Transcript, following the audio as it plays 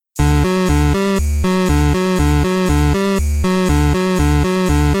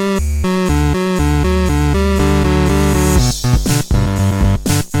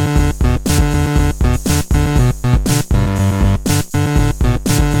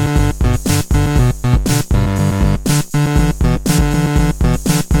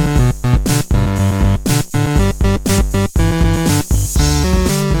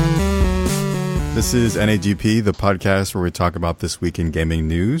This is NAGP, the podcast where we talk about this week in gaming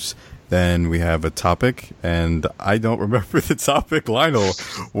news. Then we have a topic, and I don't remember the topic. Lionel,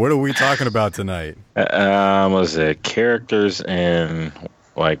 what are we talking about tonight? Was it characters and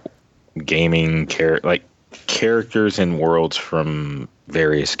gaming characters and worlds from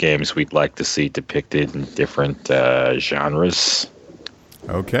various games we'd like to see depicted in different genres?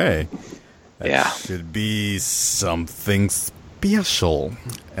 Okay. That should be something special.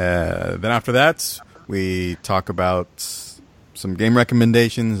 Then after that, we talk about some game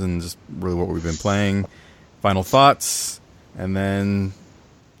recommendations and just really what we've been playing, final thoughts, and then,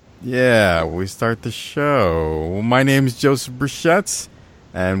 we start the show. My name is Joseph Bruchette,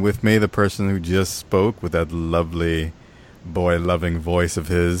 and with me, the person who just spoke with that lovely, boy-loving voice of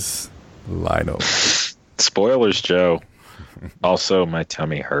his, Lionel. Spoilers, Joe. Also, my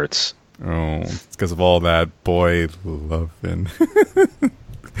tummy hurts. Oh, it's because of all that boy loving.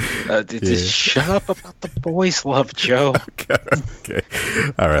 Just shut up about the boys' love, Joe. Okay.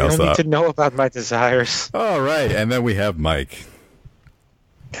 All right, I don't need to know about my desires. All right, and then we have Mike.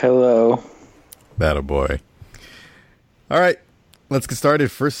 Hello. That a boy. All right, let's get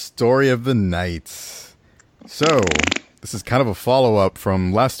started. First story of the night. So, this is kind of a follow-up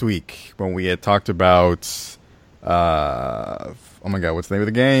from last week when we had talked about, oh my god, what's the name of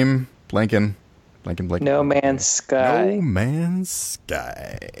the game? Blanking. No Man's Sky. No Man's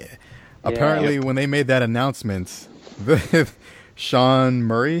Sky. Apparently, when they made that announcement, Sean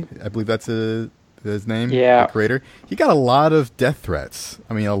Murray, I believe that's his name, the creator, he got a lot of death threats.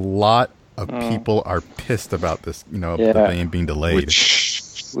 I mean, a lot of people are pissed about this, the game being delayed.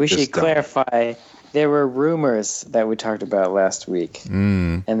 We should clarify, there were rumors that we talked about last week.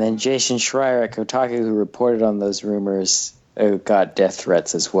 And then Jason Schreier at Kotaku, who reported on those rumors, got death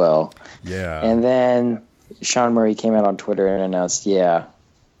threats as well. Yeah. And then Sean Murray came out on Twitter and announced,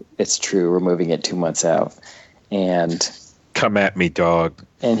 it's true, we're moving it 2 months out. And come at me, dog.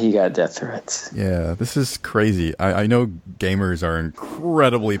 And he got death threats. Yeah, this is crazy. I know gamers are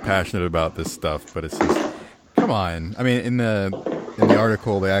incredibly passionate about this stuff, but it's just, come on. I mean, in the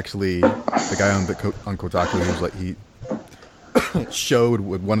article, they actually, the guy on Kotaku, he was like, he showed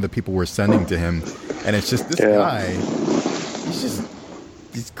what one of the people were sending to him, and it's just this guy.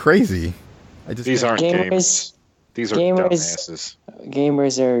 He's crazy. These aren't gamers. These are dumbasses.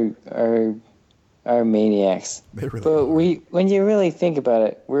 Gamers are maniacs. They really are. When you really think about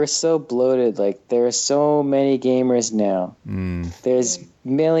it, we're so bloated. Like, there are so many gamers now. There's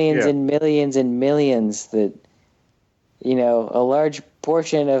millions and millions and millions that, a large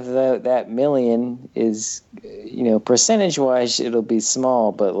portion of that million is, percentage-wise, it'll be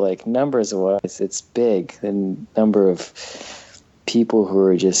small, but, numbers-wise, it's big. The number of people who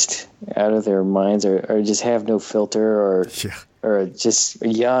are just out of their minds or just have no filter or just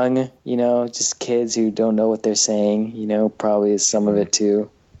young, just kids who don't know what they're saying, probably is some of it too.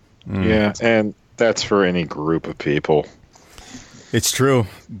 Yeah, and that's for any group of people. It's true,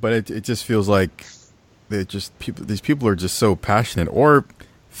 but it just feels like these people are just so passionate or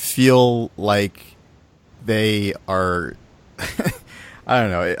feel like they are I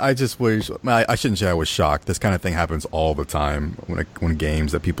don't know. I just wish. I shouldn't say I was shocked. This kind of thing happens all the time when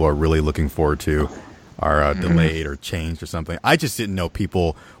games that people are really looking forward to are delayed or changed or something. I just didn't know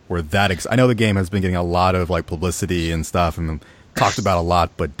people were that. I know the game has been getting a lot of publicity and stuff and talked about a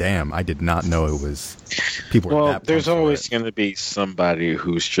lot, but damn, I did not know it was people. Were that there's always going to be somebody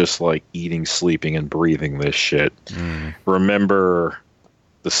who's just eating, sleeping, and breathing this shit. Remember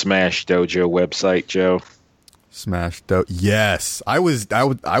the Smash Dojo website, Joe? Smash Dojo. Yes, I was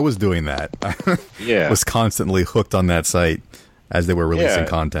doing that. Yeah, was constantly hooked on that site as they were releasing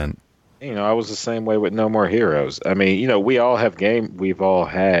content. I was the same way with No More Heroes. I mean, we've all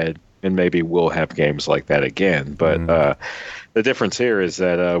had, and maybe we'll have games like that again. But the difference here is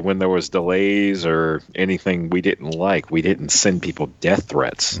that when there was delays or anything we didn't like, we didn't send people death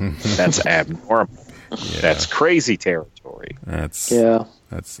threats. That's abnormal. Yeah. That's crazy territory. That's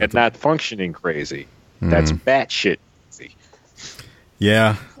not functioning crazy. That's batshit crazy.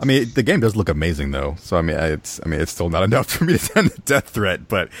 Yeah, I mean the game does look amazing though. So it's still not enough for me to send a death threat,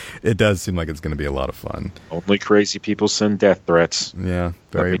 but it does seem like it's going to be a lot of fun. Only crazy people send death threats. Yeah,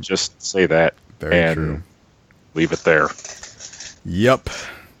 let me just say that. Very true. Leave it there. Yep.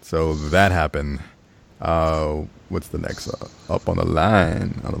 So that happened. What's the next up on the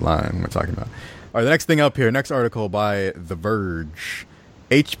line? We're talking about. All right, the next thing up here. Next article by The Verge.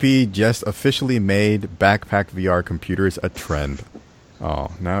 HP just officially made backpack VR computers a trend. Oh,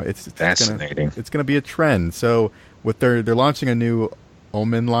 now it's fascinating. It's gonna be a trend. So they're launching a new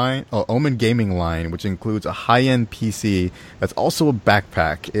Omen gaming line, which includes a high-end PC that's also a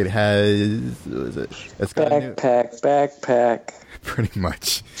backpack. It has it's got backpack. Pretty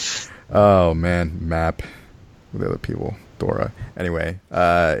much. Oh man, map with other people. Dora. Anyway,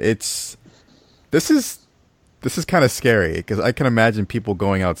 this is kind of scary because I can imagine people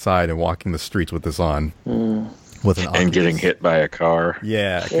going outside and walking the streets with this on, with an and getting hit by a car.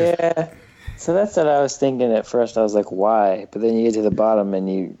 Yeah. Yeah. So that's what I was thinking at first. I was like, why? But then you get to the bottom and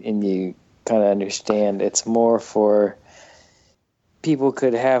you kind of understand. It's more for people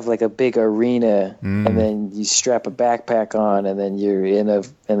could have like a big arena, and then you strap a backpack on, and then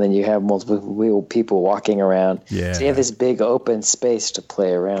and then you have multiple people walking around. Yeah. So you have this big open space to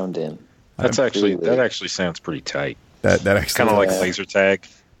play around in. That actually sounds pretty tight. That actually kind of like laser tag.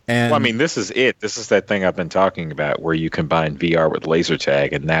 And well, I mean, this is it. This is that thing I've been talking about where you combine VR with laser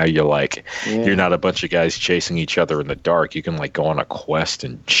tag, and now you're like, you're not a bunch of guys chasing each other in the dark. You can like go on a quest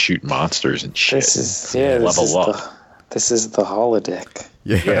and shoot monsters and shit. This is the holodeck.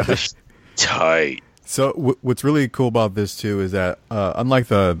 Yeah, this is tight. So what's really cool about this too is that unlike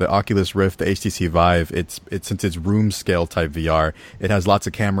the Oculus Rift, the HTC Vive, since it's room scale type VR, it has lots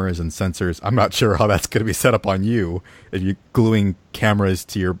of cameras and sensors. I'm not sure how that's going to be set up on you if you're gluing cameras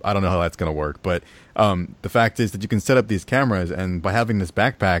to your. I don't know how that's going to work, but the fact is that you can set up these cameras, and by having this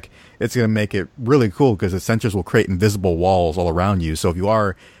backpack, it's going to make it really cool because the sensors will create invisible walls all around you. So if you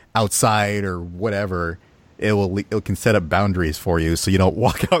are outside or whatever, it can set up boundaries for you so you don't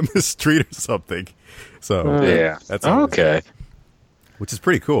walk out in the street or something. So that's okay, which is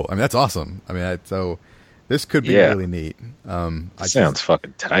pretty cool. I mean, that's awesome. I mean, so this could be really neat. Sounds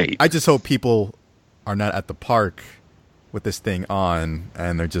fucking tight. I just hope people are not at the park with this thing on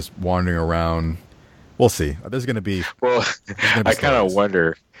and they're just wandering around. We'll see. There's going to be. Well, I kind of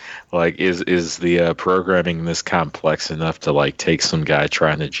wonder, like, is the programming this complex enough to like take some guy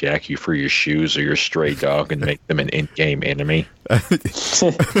trying to jack you for your shoes or your stray dog and make them an in-game enemy?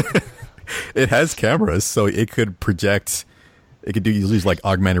 It has cameras, so it could project. It could use like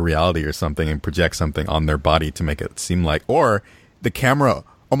augmented reality or something and project something on their body to make it seem like, or the camera.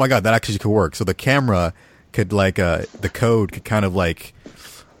 Oh my god, that actually could work. So the camera could like the code could kind of like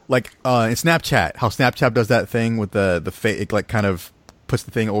in Snapchat, how Snapchat does that thing with the face, it like kind of puts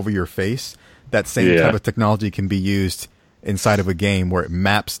the thing over your face. That same type of technology can be used inside of a game where it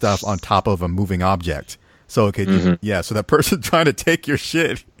maps stuff on top of a moving object. So it could, so that person trying to take your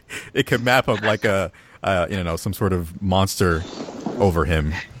shit, it could map up like some sort of monster over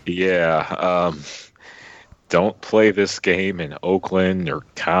him. Yeah. Don't play this game in Oakland or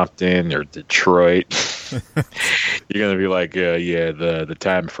Compton or Detroit. You're going to be like, the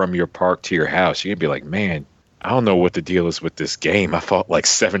time from your park to your house. You're going to be like, man, I don't know what the deal is with this game. I fought like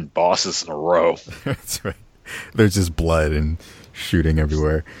 7 bosses in a row. That's right. There's just blood and shooting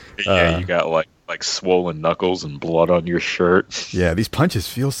everywhere. Yeah, you got like swollen knuckles and blood on your shirt. Yeah, these punches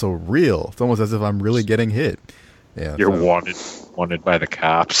feel so real. It's almost as if I'm really getting hit. Yeah, you're wanted by the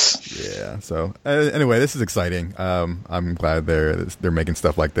cops. Yeah. So anyway, this is exciting. I'm glad they're making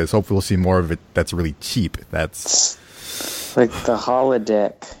stuff like this. Hopefully, we'll see more of it. That's really cheap. That's like the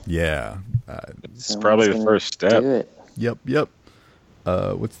holodeck. Yeah. It's probably the first step. Yep.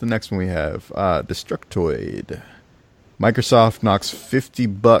 What's the next one we have? Destructoid. Microsoft knocks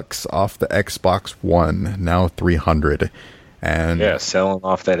 $50 off the Xbox One, now $300, and selling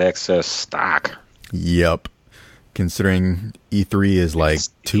off that excess stock. Yep. Considering E3 is like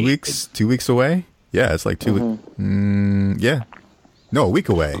 2 weeks away. Yeah, it's like 2 weeks. No, a week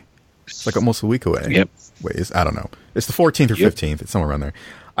away. It's like almost a week away. Yep. Wait, I don't know. It's the 14th or 15th. It's somewhere around there.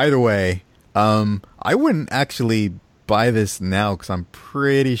 Either way, I wouldn't actually buy this now because I'm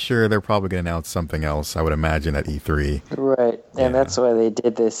pretty sure they're probably going to announce something else, I would imagine, at E3. Right, and that's why they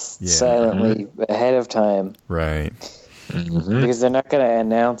did this silently ahead of time. Right. Because they're not going to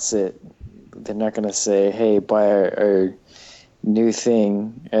announce it. They're not going to say, hey, buy our new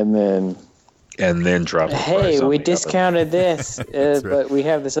thing, and then drop the hey, price we discounted this, but we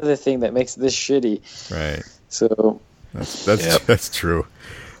have this other thing that makes this shitty. Right. So that's true.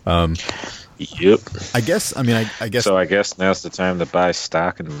 Yep. I guess. So I guess now's the time to buy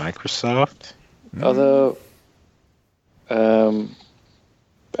stock in Microsoft. Although, I don't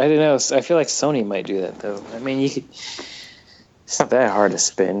know. I feel like Sony might do that though. I mean, it's not that hard to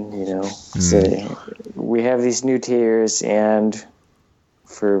spin, you know. Say we have these new tiers, and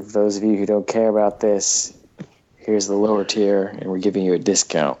for those of you who don't care about this, here's the lower tier, and we're giving you a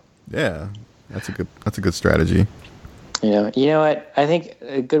discount. Yeah, that's a good strategy. You know what? I think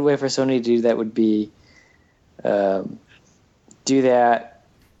a good way for Sony to do that would be do that,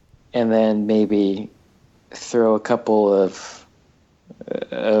 and then maybe throw a couple of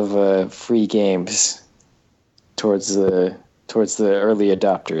free games towards the early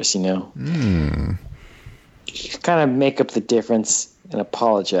adopters. Kind of make up the difference and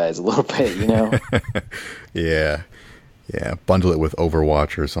apologize a little bit. Yeah. Bundle it with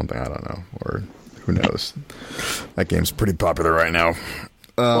Overwatch or something. I don't know, or who knows. That game's pretty popular right now.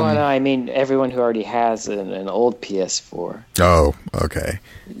 Well, no, I mean everyone who already has an old PS4. Oh, okay.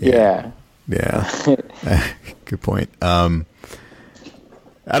 Yeah. Good point. Either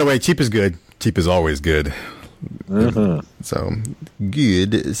way, cheap is good. Cheap is always good. Mm-hmm. So,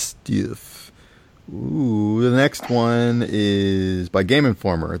 good stuff. Ooh, the next one is by Game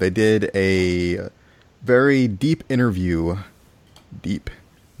Informer. They did a very deep interview,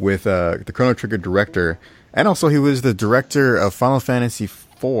 with the Chrono Trigger director, and also he was the director of Final Fantasy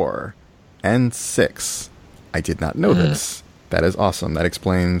IV and VI. I did not know this. That is awesome. That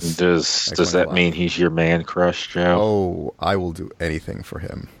explains. Does that mean he's your man crush, Joe? Oh, I will do anything for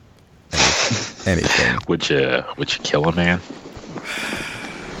him. Anything. Would you kill a man?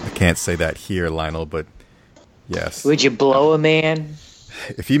 I can't say that here, Lionel, but yes. Would you blow a man?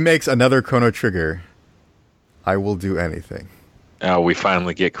 If he makes another Chrono Trigger, I will do anything. We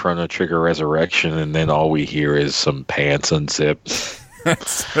finally get Chrono Trigger Resurrection, and then all we hear is some pants unzipped.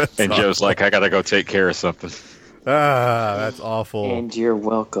 That's and Joe's awful. like, I gotta go take care of something. That's awful. And you're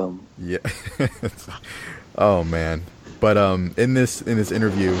welcome. Yeah. Oh man. But in this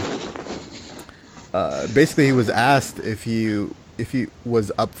interview, basically he was asked if he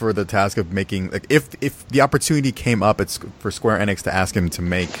was up for the task of making, like, if the opportunity came up for Square Enix to ask him to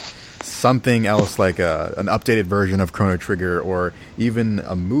make something else, like an updated version of Chrono Trigger, or even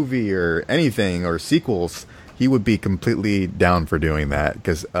a movie or anything, or sequels, he would be completely down for doing that.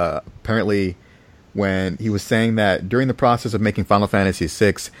 Because apparently, when he was saying that during the process of making Final Fantasy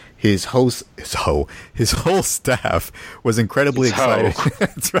VI, his whole staff was incredibly excited.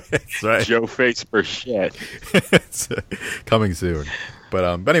 That's right. Joe Face for shit. It's coming soon.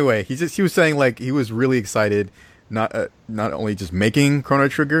 But anyway, he was saying, like, he was really excited, not only just making Chrono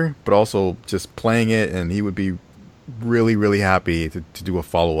Trigger, but also just playing it, and he would be really, really happy to do a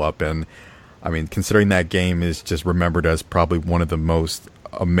follow-up. And I mean, considering that game is just remembered as probably one of the most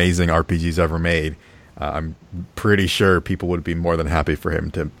amazing RPGs ever made, I'm pretty sure people would be more than happy for him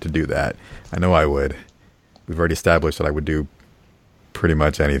to do that. I know I would. We've already established that I would do pretty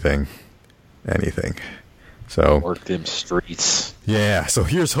much anything. So Work them streets. yeah, so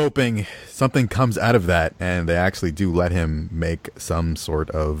here's hoping something comes out of that, and they actually do let him make some sort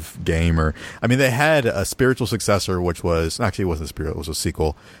of game. Or, I mean, they had a spiritual successor, which was, actually it wasn't a spiritual, it was a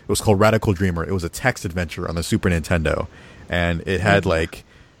sequel. It was called Radical Dreamer. It was a text adventure on the Super Nintendo, and it had like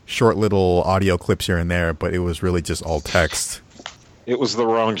short little audio clips here and there, but it was really just all text. It was the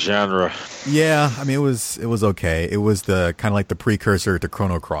wrong genre. Yeah, I mean, it was okay. It was the kind of like the precursor to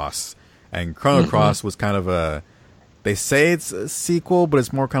Chrono Cross. And Chrono Cross was kind of they say it's a sequel, but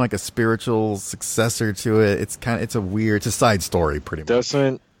it's more kind of like a spiritual successor to it. It's a side story, pretty much.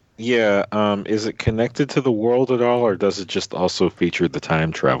 Is it connected to the world at all, or does it just also feature the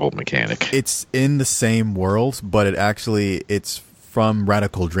time travel mechanic? It's in the same world, but it's from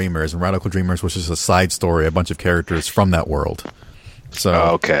Radical Dreamers, and Radical Dreamers was just a side story, a bunch of characters from that world. So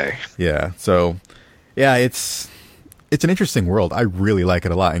okay. Yeah. So yeah, it's an interesting world. I really like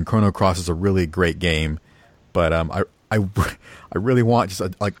it a lot, and Chrono Cross is a really great game. But I really want just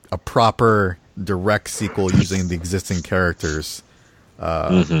a proper direct sequel using the existing characters.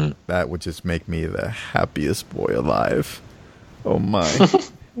 That would just make me the happiest boy alive. Oh my!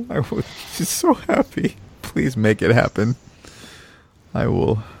 I would be so happy. Please make it happen. I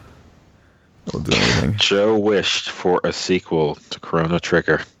will do anything. Joe wished for a sequel to Chrono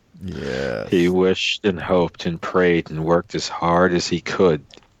Trigger. Yeah. He wished and hoped and prayed and worked as hard as he could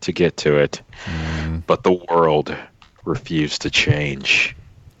to get to it. But the world refused to change.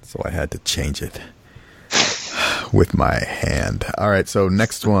 So I had to change it with my hand. All right, so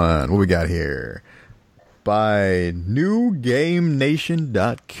next one. What we got here? By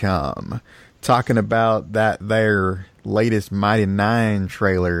NewGameNation.com. Talking about that their latest Mighty 9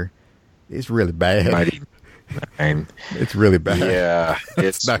 trailer. It's really bad. Mighty 9. It's really bad. Yeah,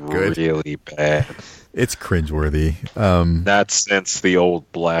 it's not good. Really bad. It's cringeworthy. Not since the old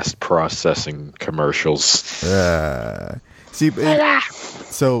blast processing commercials. So,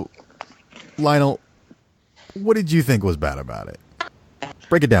 Lionel, what did you think was bad about it?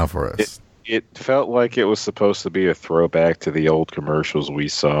 Break it down for us. It felt like it was supposed to be a throwback to the old commercials we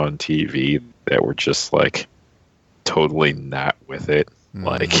saw on TV that were just like totally not with it.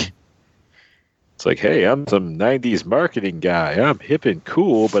 Like, it's like, hey, I'm some 90s marketing guy. I'm hip and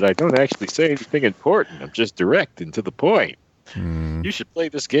cool, but I don't actually say anything important. I'm just direct and to the point. You should play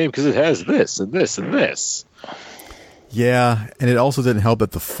this game because it has this and this and this. Yeah, and it also didn't help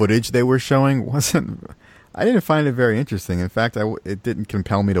that the footage they were showing wasn't. I didn't find it very interesting. In fact, it didn't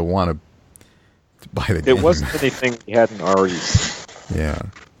compel me to want to buy the game. It wasn't anything we hadn't already seen. Yeah,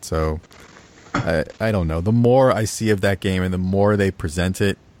 so I don't know. The more I see of that game and the more they present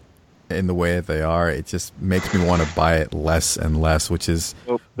it in the way that they are, it just makes me want to buy it less and less, which is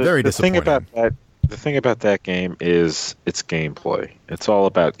very disappointing. The thing about that game is its gameplay. It's all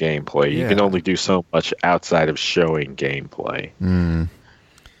about gameplay. You can only do so much outside of showing gameplay.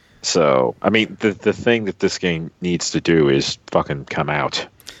 So, I mean, the thing that this game needs to do is fucking come out.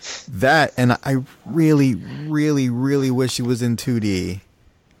 That, and I really, really, really wish it was in 2D.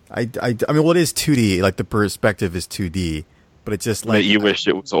 I mean, well, it is 2D. Like, the perspective is 2D. But it's just like... You wish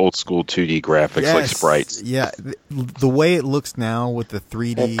it was old school 2D graphics, like sprites. Yeah, the way it looks now with the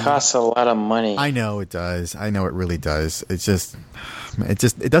 3D... It costs a lot of money. I know it does. I know it really does. It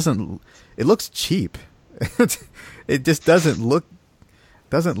doesn't... It looks cheap. It just doesn't look...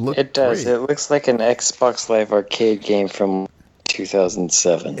 It does. Great. It looks like an Xbox Live Arcade game from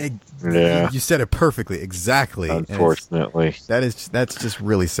 2007. You said it perfectly. Exactly. Unfortunately. That's just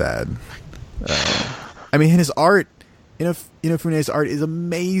really sad. I mean, his art... Inafune's art is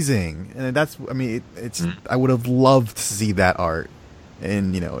amazing, and that's. I mean, it's. I would have loved to see that art,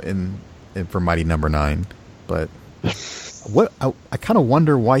 in for Mighty Number 9, but what I kind of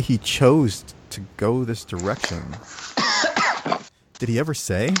wonder why he chose to go this direction. Did he ever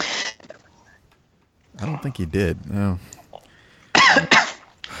say? I don't think he did. No.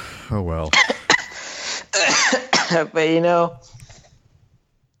 Oh well. But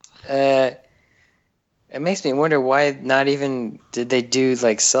it makes me wonder why not even did they do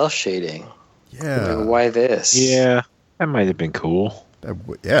like cell shading? Yeah. Like, why this? Yeah, that might have been cool. That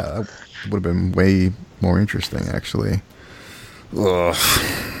would have been way more interesting, actually. Ugh.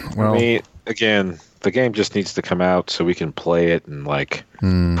 Well, I mean, again, the game just needs to come out so we can play it and like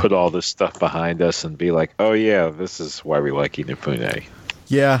put all this stuff behind us and be like, oh yeah, this is why we like Inafune.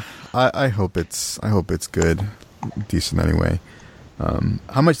 Yeah, I hope it's good, decent anyway.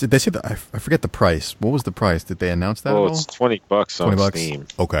 How much did they say? I forget the price. What was the price? Did they announce that? Well, at all? it's $20 on $20? Steam.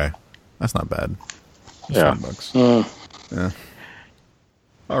 Okay, that's not bad. Yeah. $20. Yeah.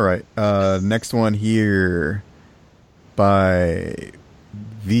 All right. Next one here by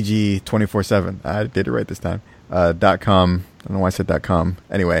VG247. I did it right this time. .com. I don't know why I said .com.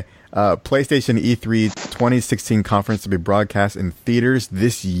 Anyway, PlayStation E3 2016 conference to be broadcast in theaters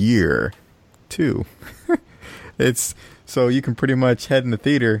this year, too. It's so you can pretty much head in the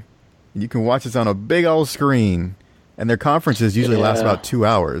theater and you can watch this on a big old screen. And their conferences usually last about 2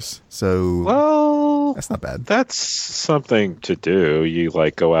 hours. So that's not bad. That's something to do. You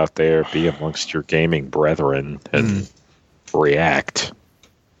like go out there, be amongst your gaming brethren, and react.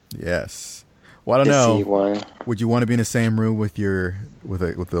 Yes. Well, I don't know. Would you want to be in the same room with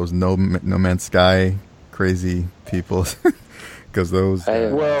with those No Man's Sky crazy people? Because those...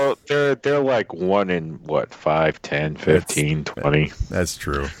 well, they're like 1 in, 5, 10, 15, 20. That's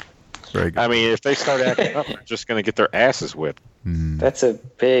true. Very good. I mean, if they start acting up, they're just going to get their asses whipped. That's a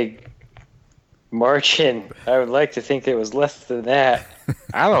big margin. I would like to think it was less than that.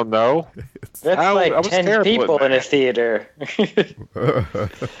 I don't know. That's like 10 people in a theater.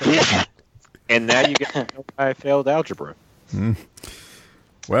 And now you get to know why I failed algebra.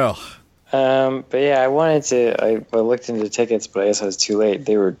 Well... but yeah, I looked into tickets, but I guess I was too late.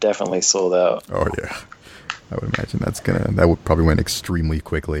 They were definitely sold out. Oh yeah, I would imagine that would probably went extremely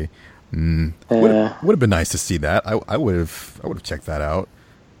quickly. Would have been nice to see that. I would have checked that out.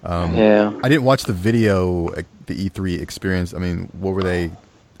 I didn't watch the video, the E3 experience. I mean, what were they?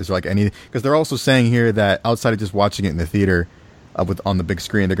 Is there like any? Because they're also saying here that outside of just watching it in the theater, on the big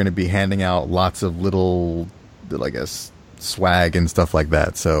screen, they're going to be handing out lots of little, I guess, swag and stuff like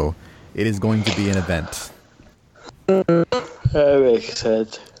that. So. It is going to be an event. That makes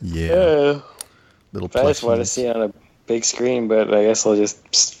sense. Yeah. Little I just want to see it on a big screen, but I guess I'll just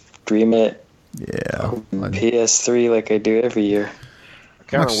stream it. Yeah. On PS3 like I do every year. I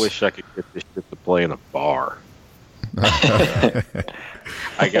kind of wish I could get this shit to play in a bar.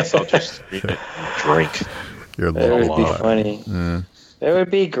 I guess I'll just stream it and drink. That would be funny. That would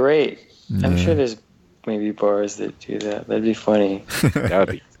be great. I'm sure there's maybe bars that do that. That'd be funny. That would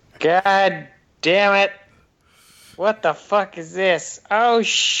be. God damn it. What the fuck is this? Oh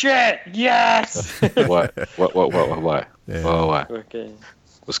shit, yes! What? Yeah. Oh, what? Okay.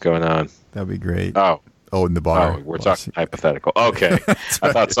 What's going on? That'd be great. Oh, in the bar. Oh, we're talking hypothetical. Okay. Right.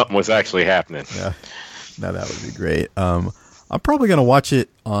 I thought something was actually happening. Yeah. No, that would be great. I'm probably going to watch it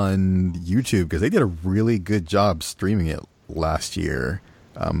on YouTube because they did a really good job streaming it last year.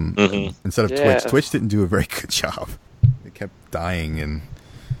 Mm-hmm. Instead of Twitch didn't do a very good job. It kept dying and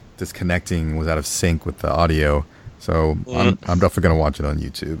disconnecting, was out of sync with the audio. So I'm definitely gonna watch it on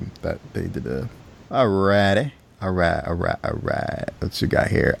YouTube. That they did a alright. What's you got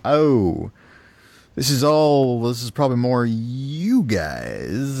here? Oh, this is probably more you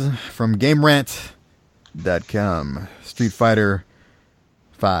guys from GameRant.com. Street Fighter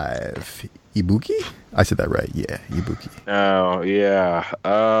 5 Ibuki? I said that right. Yeah, Ibuki. Oh yeah.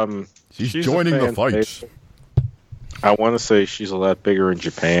 She's joining the fight. I want to say she's a lot bigger in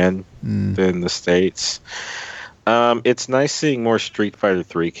Japan than the States. It's nice seeing more Street Fighter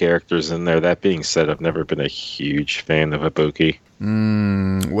 3 characters in there. That being said, I've never been a huge fan of Ibuki.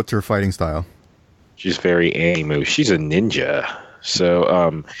 What's her fighting style? She's very anime. She's a ninja.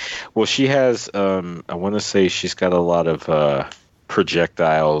 So, she has, I want to say she's got a lot of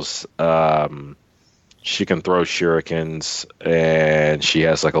projectiles. She can throw shurikens, and she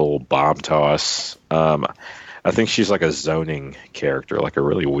has like a little bomb toss. I think she's like a zoning character, like a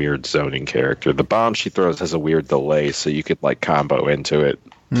really weird zoning character. The bomb she throws has a weird delay, so you could like combo into it.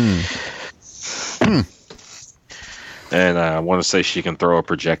 And I want to say she can throw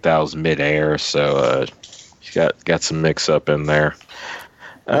projectiles midair, so she's got some mix up in there.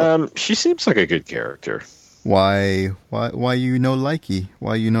 She seems like a good character. Why you know likey?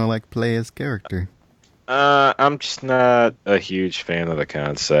 Why you know like play as character? I'm just not a huge fan of the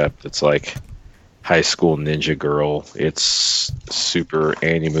concept. It's like high school ninja girl. It's super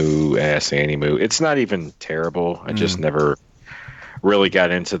anime. It's not even terrible. I just never really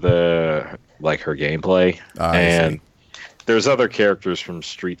got into her gameplay. And there's other characters from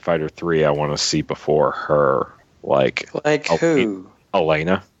Street Fighter 3 I want to see before her. Like who?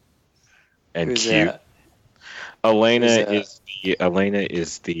 Elena and Who's Q. that? Elena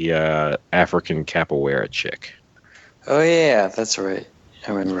is the African capoeira chick. Oh yeah, that's right.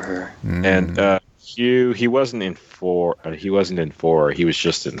 I remember her. And Q, he wasn't in 4. He wasn't in 4. He was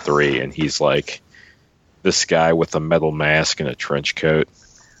just in 3, and he's like this guy with a metal mask and a trench coat,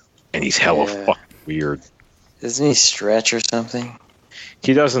 and he's hella fucking weird. Doesn't he stretch or something?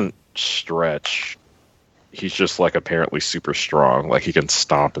 He doesn't stretch. He's just like apparently super strong. Like he can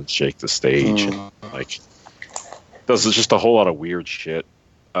stomp and shake the stage, and like does just a whole lot of weird shit.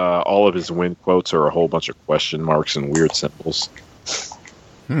 All of his win quotes are a whole bunch of question marks and weird symbols.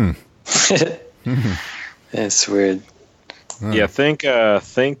 That's weird. Yeah, think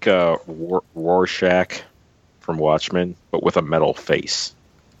Rorschach from Watchmen, but with a metal face.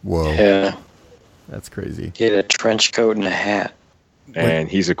 Whoa. Yeah. That's crazy. He had a trench coat and a hat. And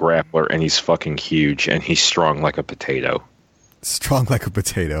he's a grappler, and he's fucking huge, and he's strong like a potato. Strong like a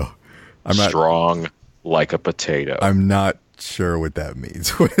potato. Strong like a potato. I'm not sure what that means.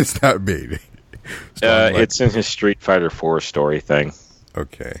 What does that mean? It's in his Street Fighter 4 story thing.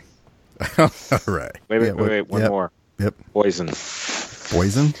 Okay. All right. Wait, one more. Yep. Poison.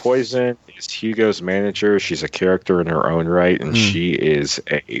 Poison is Hugo's manager. She's a character in her own right, and she is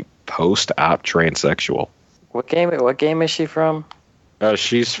a post-op transsexual. What game is she from?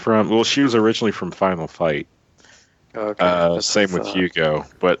 She's from. Well, she was originally from Final Fight. Okay. Same with Hugo,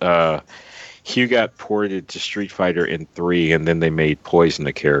 but Hugh got ported to Street Fighter in 3, and then they made Poison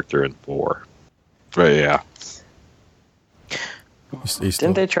a character in 4. But yeah.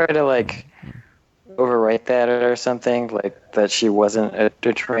 Didn't they try to like overwrite that or something, like that she wasn't a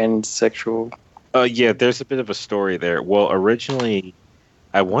transsexual? Yeah, there's a bit of a story there. Well, originally,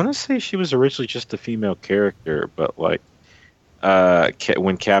 I want to say she was originally just a female character, but like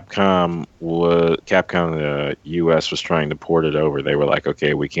when Capcom US was trying to port it over, they were like,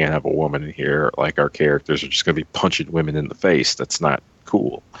 okay, we can't have a woman in here. Like our characters are just going to be punching women in the face. That's not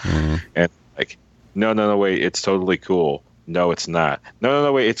cool. And like, no, wait, it's totally cool. No, it's not.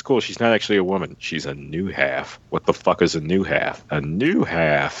 No, wait, it's cool. She's not actually a woman. She's a new half. What the fuck is a new half? A new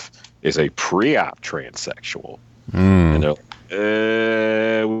half is a pre-op transsexual. And they're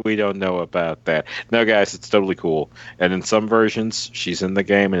like, we don't know about that. No, guys, it's totally cool. And in some versions, she's in the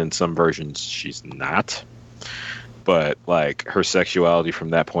game, and in some versions, she's not. But like her sexuality from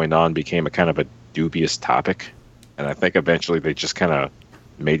that point on became a kind of a dubious topic, and I think eventually they just kind of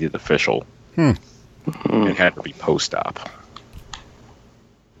made it official. It had to be post-op.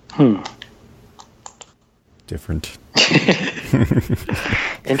 Different.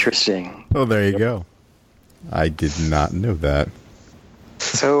 Interesting. Oh, there you go. I did not know that.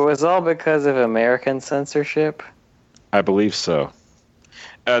 So it was all because of American censorship? I believe so.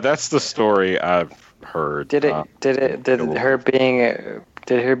 That's the story I've heard. Did her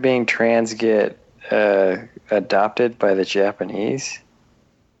being trans get adopted by the Japanese?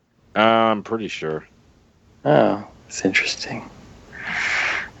 I'm pretty sure. Oh, It's interesting.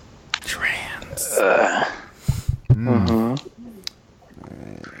 Trans.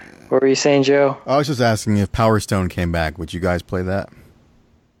 What were you saying, Joe? I was just asking if Power Stone came back. Would you guys play that?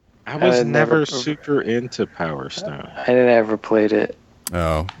 I was never- never super into Power Stone. I never played it.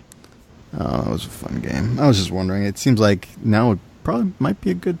 Oh, that was a fun game. I was just wondering. It seems like now it probably might be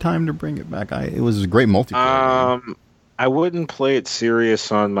a good time to bring it back. It was a great multiplayer game. I wouldn't play it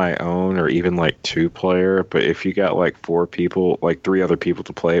serious on my own or even like 2-player, but if you got like 4 people, like 3 other people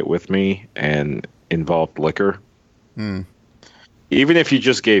to play it with me and involved liquor, even if you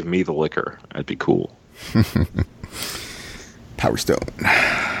just gave me the liquor, that'd be cool. Power Stone.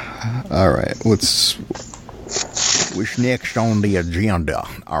 All right, what's next on the agenda?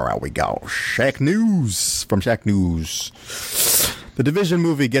 All right, we go. Shaq News from Shaq News. The Division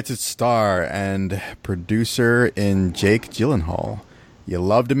movie gets its star and producer in Jake Gyllenhaal. You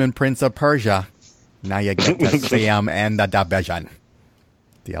loved him in Prince of Persia. Now you get to see him in The Division.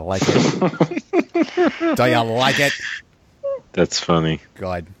 Do you like it? Do you like it? That's funny.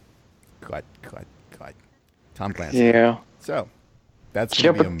 Good. Tom Clancy. Yeah. So, that's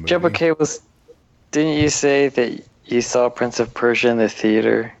going to be a movie. Jumbo K didn't you say that you saw Prince of Persia in the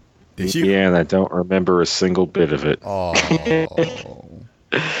theater? Did you? Yeah, and I don't remember a single bit of it. Oh.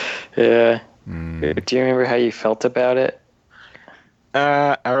 Yeah. Do you remember how you felt about it?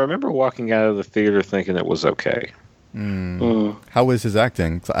 I remember walking out of the theater thinking it was okay. How was his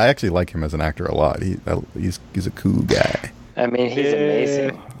acting? 'Cause I actually like him as an actor a lot. He's a cool guy. I mean, he's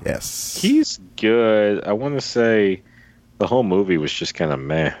amazing. Yes. He's good. I want to say the whole movie was just kind of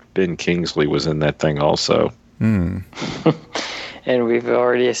meh. Ben Kingsley was in that thing also. And we've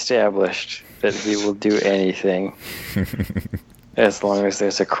already established that he will do anything as long as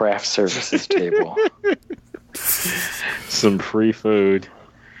there's a craft services table. Some free food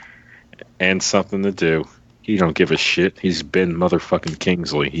and something to do. He don't give a shit. He's Ben motherfucking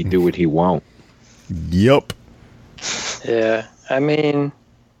Kingsley. He do what he want. Yup. Yeah, I mean,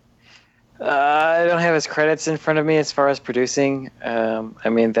 I don't have his credits in front of me as far as producing. I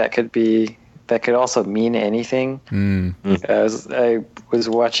mean, that could also mean anything. I was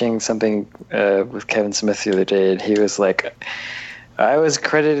watching something with Kevin Smith the other day, and he was like, I was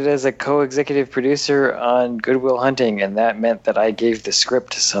credited as a co-executive producer on Good Will Hunting, and that meant that I gave the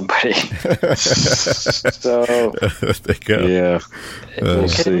script to somebody. So, There you go. Yeah. We'll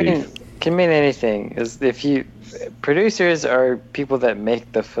see. Can mean anything. Producers are people that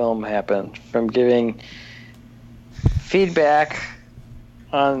make the film happen, from giving feedback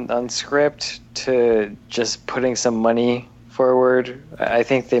on script to just putting some money forward. I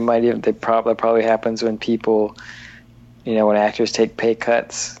think that probably happens when people, when actors take pay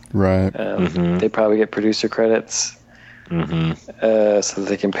cuts. Right. They probably get producer credits so that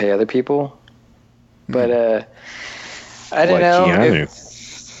they can pay other people. But I don't know Keanu.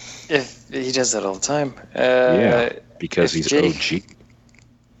 if he does that all the time. Because he's OG.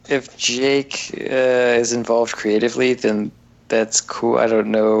 If Jake is involved creatively, then that's cool. I don't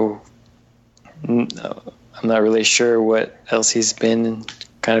know. I'm not really sure what else he's been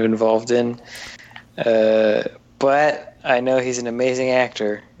kind of involved in. But I know he's an amazing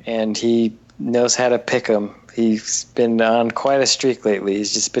actor, and he knows how to pick them. He's been on quite a streak lately.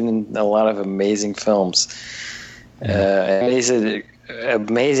 He's just been in a lot of amazing films. And he's an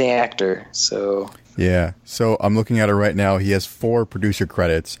amazing actor. So Yeah. So I'm looking at it right now. He has 4 producer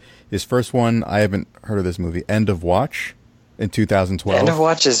credits. His first one, I haven't heard of this movie, End of Watch in 2012. End of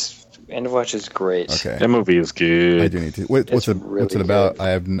Watch is great. Okay. That movie is good. I do need to. What's it about?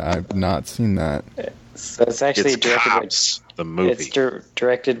 Good. I've not seen that. So it's actually It's directed Cops, the movie. It's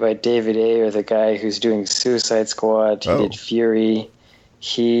directed by David Ayer, the guy who's doing Suicide Squad. He did Fury.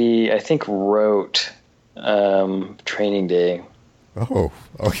 He, I think, wrote Training Day. Oh,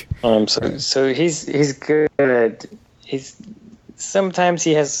 okay. So he's good. Sometimes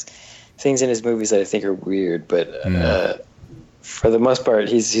he has things in his movies that I think are weird, but for the most part,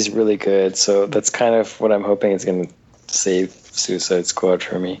 he's really good. So that's kind of what I'm hoping is going to save Suicide Squad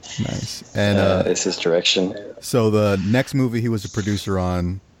for me. Nice. And it's his direction. So the next movie he was a producer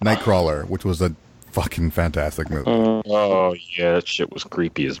on, Nightcrawler, which was a fucking fantastic movie. Oh yeah, that shit was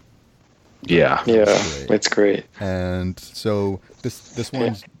creepy as. Yeah. Yeah, it's great. And so this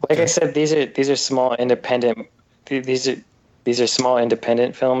one's like I said, these are small independent. These are small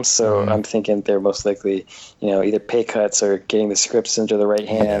independent films, so I'm thinking they're most likely, either pay cuts or getting the scripts into the right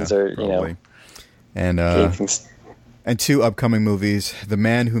hands, or probably. And getting things. and 2 upcoming movies: The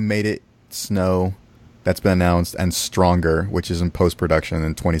Man Who Made It Snow, that's been announced, and Stronger, which is in post-production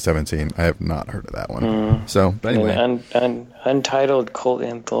in 2017. I have not heard of that one. So, but anyway. An untitled cult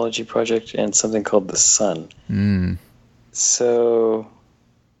anthology project and something called The Sun. So,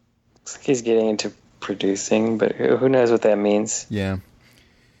 looks like he's getting into producing, but who knows what that means. Yeah.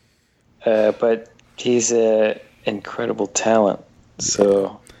 But he's an incredible talent.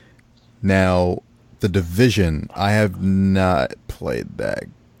 So now, The Division. I have not played that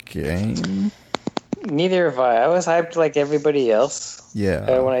game. Neither have I. I was hyped like everybody else.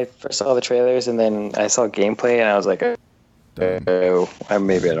 Yeah. When I first saw the trailers, and then I saw gameplay, and I was like,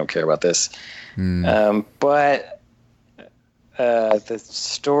 maybe I don't care about this. But the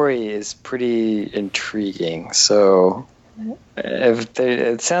story is pretty intriguing. So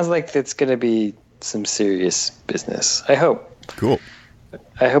it sounds like it's going to be some serious business. I hope. Cool.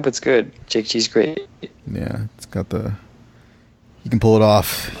 I hope it's good. Jake G's great. Yeah, it's got the... He can pull it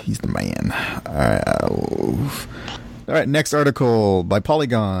off. He's the man. All right, next article by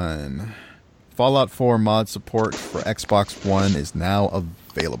Polygon. Fallout 4 mod support for Xbox One is now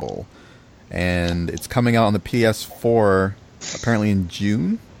available. And it's coming out on the PS4 apparently in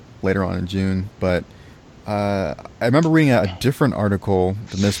June, later on in June. But I remember reading a different article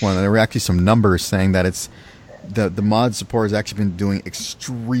than this one, and there were actually some numbers saying that it's the mod support has actually been doing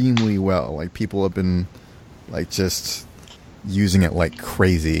extremely well. Like, people have been like just using it like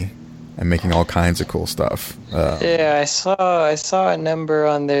crazy and making all kinds of cool stuff. Yeah, I saw a number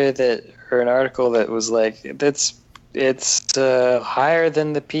on there or an article that was like it's higher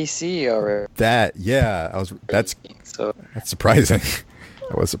than the PC already. That's surprising.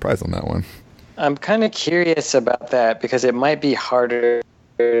 I was surprised on that one. I'm kind of curious about that because it might be harder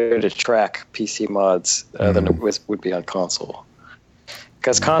to track PC mods than it would be on console.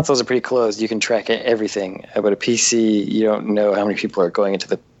 Because consoles are pretty closed, you can track everything. But a PC, you don't know how many people are going into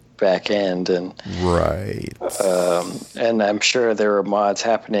the back end, and right. And I'm sure there were mods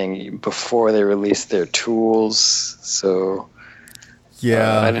happening before they released their tools. So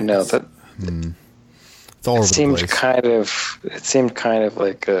yeah, I don't know that. It's all over the place. It seemed kind of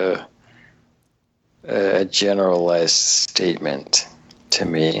like a generalized statement to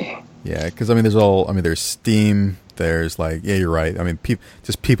me. Yeah, because there's Steam. There's like, yeah, you're right. I mean,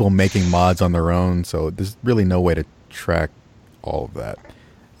 just people making mods on their own. So there's really no way to track all of that.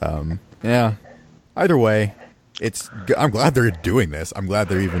 Yeah. Either way, I'm glad they're doing this. I'm glad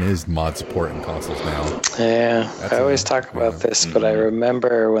there even is mod support in consoles now. Yeah, I always talk about this, but I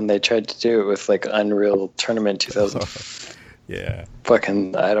remember when they tried to do it with like Unreal Tournament 2000. Yeah.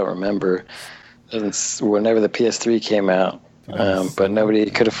 Fucking, I don't remember. It's whenever the PS3 came out. But nobody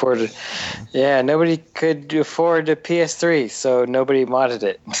could afford it. Yeah, nobody could afford a PS3, so nobody modded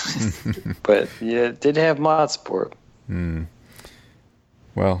it. But yeah, it did have mod support.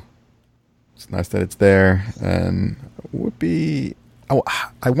 Well, it's nice that it's there, and would be. Oh,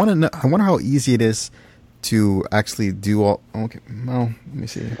 I want to know. I wonder how easy it is to actually do all. Okay, well, let me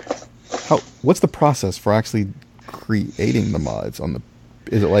see. What's the process for actually creating the mods on the?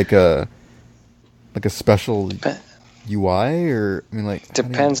 Is it like a special UI, or I mean, like,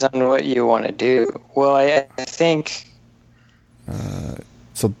 depends on what you want to do. Well, I think.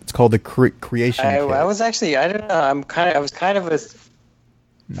 So it's called the creation kit. I was actually, I don't know.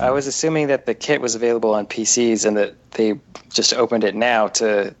 I was assuming that the kit was available on PCs and that they just opened it now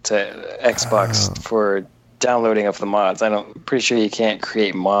to Xbox for downloading of the mods. I'm pretty sure you can't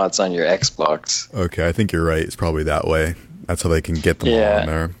create mods on your Xbox. Okay, I think you're right. It's probably that way. That's how they can get them all on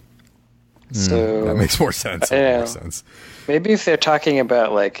there. So that makes more sense. Maybe if they're talking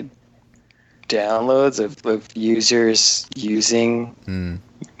about like downloads of users using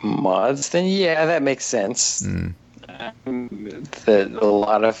mods, then yeah, that makes sense. That a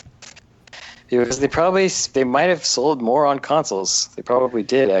lot of, because they might have sold more on consoles. They probably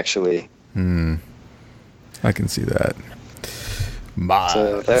did, actually. I can see that. Mods.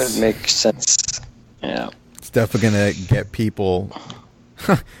 So that would make sense. Yeah, it's definitely gonna get people.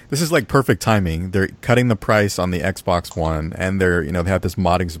 This is like perfect timing. They're cutting the price on the Xbox One, and they have this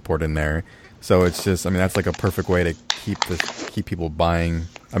modding support in there. So it's just, that's like a perfect way to keep people buying.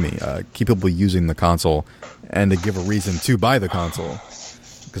 Keep people using the console, and to give a reason to buy the console,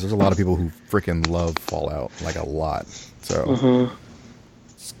 because there's a lot of people who freaking love Fallout, like a lot. So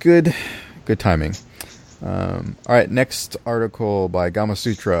it's good timing. All right, next article by Gama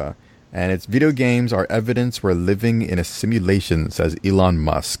Sutra. And it's video games are evidence we're living in a simulation, says Elon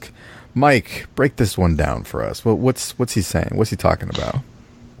Musk. Mike, break this one down for us. Well, what's he saying? What's he talking about?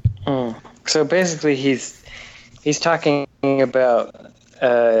 So basically, he's talking about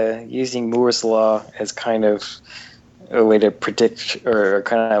using Moore's law as kind of a way to predict or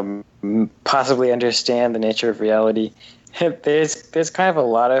kind of possibly understand the nature of reality. There's kind of a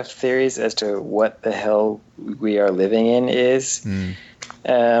lot of theories as to what the hell we are living in is.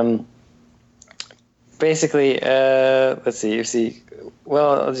 Basically, let's see.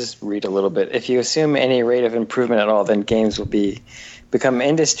 Well, I'll just read a little bit. If you assume any rate of improvement at all, then games will become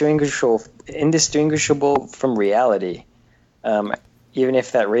indistinguishable from reality, even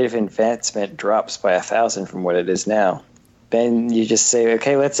if that rate of advancement drops by 1,000 from what it is now. Then you just say,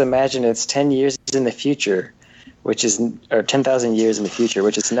 okay, let's imagine it's 10 years in the future, or 10,000 years in the future,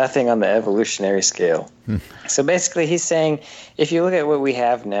 which is nothing on the evolutionary scale. So basically, he's saying, if you look at what we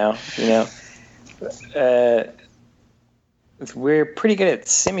have now, we're pretty good at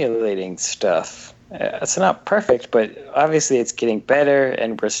simulating stuff. It's not perfect, but obviously it's getting better,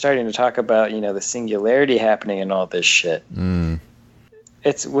 and we're starting to talk about, the singularity happening and all this shit.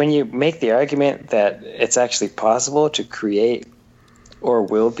 It's when you make the argument that it's actually possible to create, or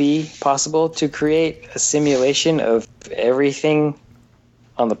will be possible to create, a simulation of everything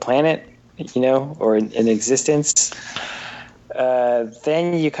on the planet, or in existence,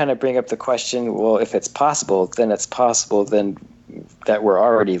 then you kind of bring up the question, well, if it's possible, then it's possible then that we're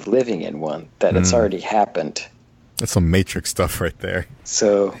already living in one, that it's already happened. That's some Matrix stuff right there.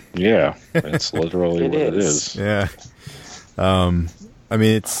 So yeah, that's literally what it is. Yeah. I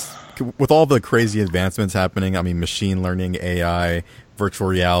mean, it's with all the crazy advancements happening. I mean, machine learning, AI, virtual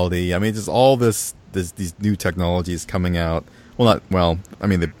reality. I mean, just all these new technologies coming out. I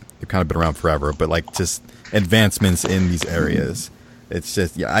mean, they've kind of been around forever, but like just advancements in these areas. It's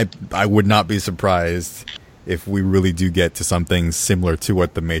just, I would not be surprised if we really do get to something similar to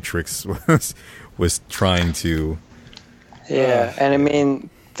what the Matrix was trying to. Yeah, and I mean,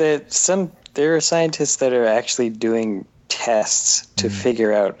 there are scientists that are actually doing tests to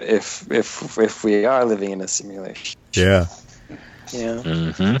figure out if we are living in a simulation. Yeah.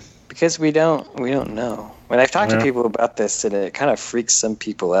 Because we don't know. When I've talked to people about this, and it kind of freaks some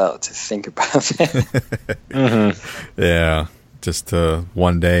people out to think about it. Yeah, just to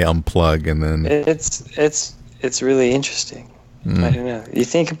one day unplug and then it's really interesting. I don't know. You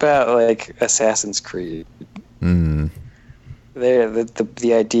think about like Assassin's Creed. The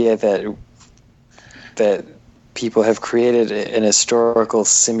idea that people have created an historical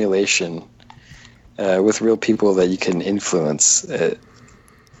simulation with real people that you can influence.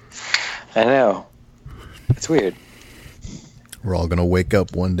 I know. It's weird. We're all gonna wake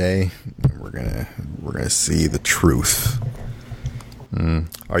up one day and we're gonna see the truth.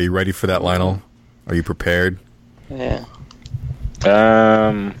 Are you ready for that, Lionel? Are you prepared? Yeah.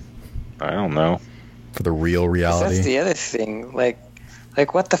 I don't know. For the real reality? That's the other thing. Like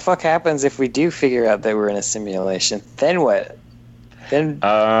what the fuck happens if we do figure out that we're in a simulation? Then what? Then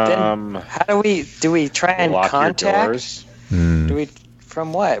how do we try and lock contact? Your doors? Do we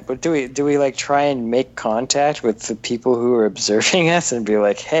from what? But do we like try and make contact with the people who are observing us and be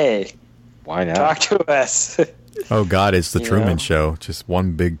like, hey, why not? Talk to us. Oh God, it's the Truman Show. Just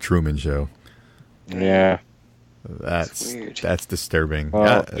one big Truman Show. Yeah. That's disturbing.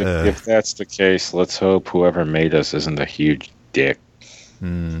 Well, if that's the case, let's hope whoever made us isn't a huge dick.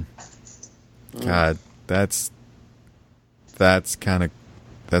 God, that's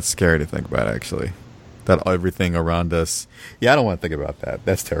scary to think about, actually. That everything around us. Yeah, I don't want to think about that.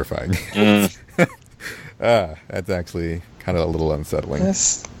 That's terrifying. That's actually kind of a little unsettling.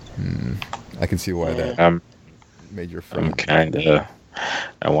 Yes. I can see why that made your friend.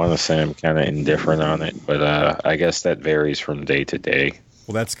 I want to say I'm kind of indifferent on it, but I guess that varies from day to day.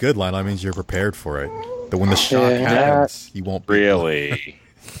 Well, that's good, Lionel. That means you're prepared for it. That when the shock happens, you won't be really.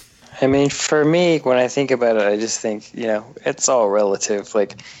 I mean, for me, when I think about it, I just think, it's all relative.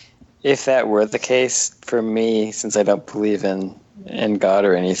 Like, if that were the case, for me, since I don't believe in God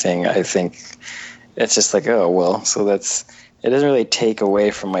or anything, I think it's just like, oh, well, so it doesn't really take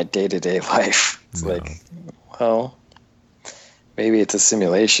away from my day-to-day life. It's like, well, maybe it's a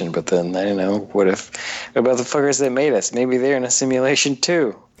simulation, but then, I don't know, what about the fuckers that made us? Maybe they're in a simulation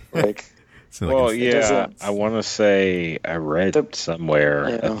too. Like, well, yeah, I want to say I read somewhere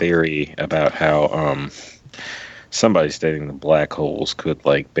a theory about how somebody stating the black holes could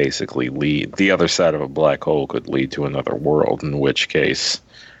basically lead, the other side of a black hole could lead to another world, in which case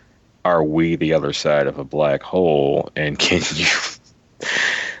are we the other side of a black hole, and can you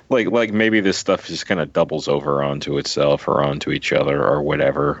like maybe this stuff just kind of doubles over onto itself or onto each other or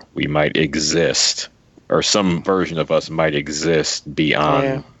whatever. We might exist, or some version of us might exist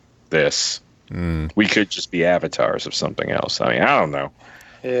beyond this. We could just be avatars of something else. I mean, I don't know.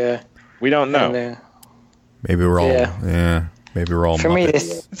 Yeah. We don't know. Maybe we're all maybe we're all for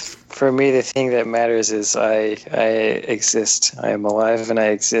For me, the thing that matters is I exist. I am alive and I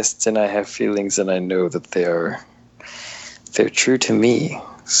exist and I have feelings and I know that they're true to me.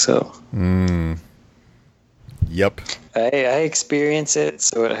 So. Yep. I experience it,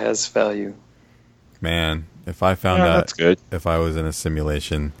 so it has value. Man, if I found out that's good. if I was in a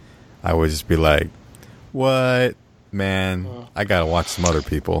simulation, I would just be like, "What, man? I gotta watch some other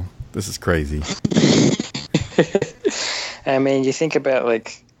people. This is crazy." I mean, you think about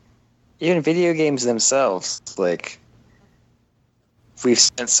like even video games themselves. Like we've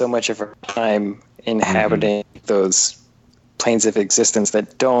spent so much of our time inhabiting those planes of existence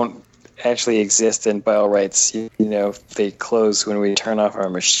that don't actually exist, and by all rights, you know, they close when we turn off our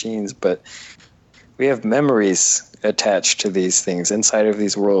machines, but we have memories attached to these things inside of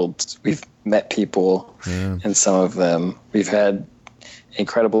these worlds. We've met people in some of them. We've had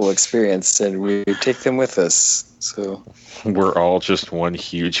incredible experience and we take them with us. So we're all just one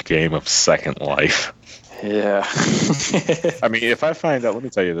huge game of Second Life. Yeah. I mean, if I find out, let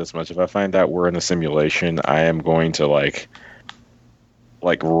me tell you this much, if I find out we're in a simulation, I am going to like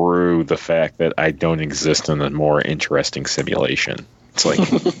rue the fact that I don't exist in a more interesting simulation. It's like,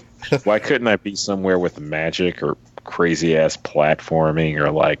 why couldn't I be somewhere with magic or crazy ass platforming or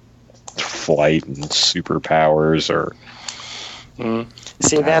like flight and superpowers or?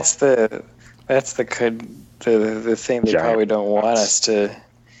 See, that's the thing they probably don't want us to.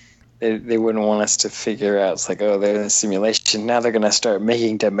 They wouldn't want us to figure out. It's like, oh, they're in a simulation. Now they're going to start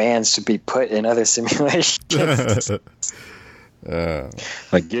making demands to be put in other simulations.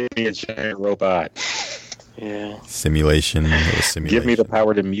 Like, give me a giant robot. Yeah. Simulation. Give me the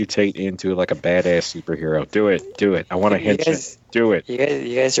power to mutate into like a badass superhero. Do it. I want to hit you. Do it.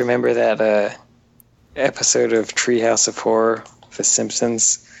 You guys remember that episode of Treehouse of Horror, The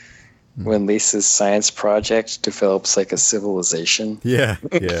Simpsons, when Lisa's science project develops like a civilization? Yeah.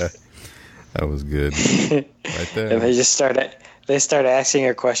 That was good. Right there. And they start asking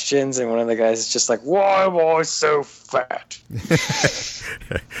her questions, and one of the guys is just like, "Why am I so fat?"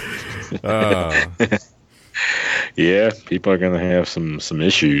 Yeah, people are going to have some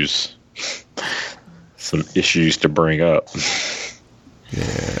issues. Some issues to bring up.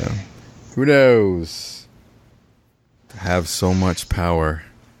 Yeah. Who knows? To have so much power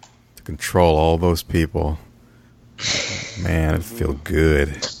to control all those people. Man, it'd feel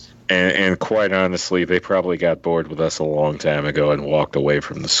good. And quite honestly, they probably got bored with us a long time ago and walked away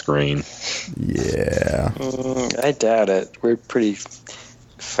from the screen. Yeah. I doubt it. We're pretty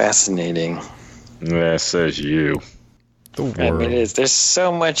fascinating. That says you. The world. I mean, there's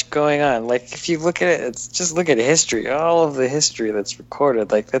so much going on. Like, if you look at it, just look at history. All of the history that's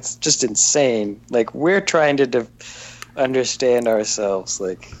recorded, like, that's just insane. Like, we're trying to understand ourselves.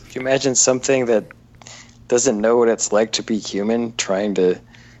 Like, if you imagine something that doesn't know what it's like to be human, trying to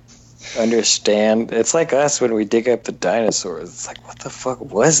understand. It's like us when we dig up the dinosaurs. It's like, what the fuck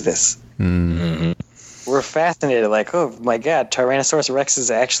was this? Mm-hmm. We're fascinated. Like, oh my god, Tyrannosaurus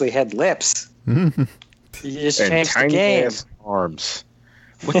Rexes actually had lips. Mm-hmm. You just and changed tiny the game. ass arms.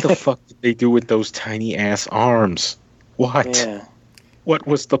 What the fuck did they do with those tiny ass arms? What? Yeah. What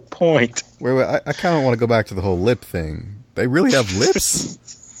was the point? Wait, I kind of want to go back to the whole lip thing. They really have lips?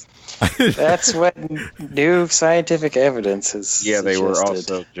 That's what new scientific evidence has Yeah, they were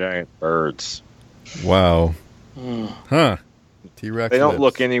suggested. also giant birds. Wow. Huh. T-Rex They don't lips.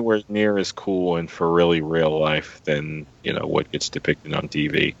 look anywhere near as cool and for really real life than, what gets depicted on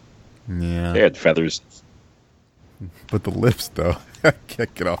TV. Yeah. They had feathers. But the lips, though. I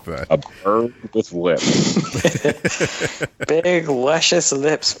can't get off that. A bird with lips. Big, luscious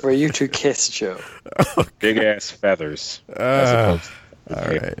lips for you to kiss, Joe. Big ass feathers. All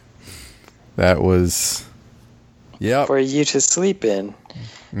right. That was... Yep. For you to sleep in.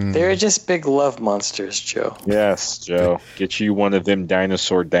 They're just big love monsters, Joe. Yes, Joe. Get you one of them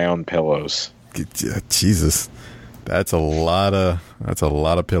dinosaur down pillows. Jesus. That's a lot of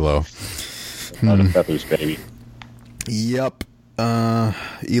pillow. A lot of feathers, baby. Yep.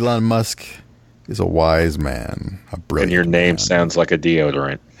 Elon Musk is a wise man. A brilliant And your name man. sounds like a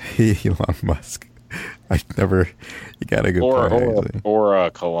deodorant. Elon Musk. You got a good point. Or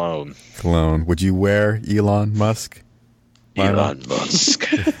a cologne. Cologne. Would you wear Elon Musk? Elon Musk.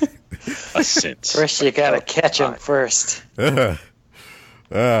 A scent. First, you gotta catch him first. Catch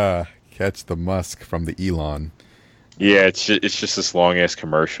the Musk from the Elon. Yeah, it's just this long ass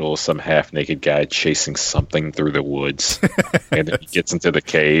commercial of some half naked guy chasing something through the woods, and then he gets into the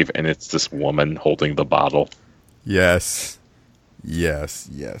cave, and it's this woman holding the bottle. Yes.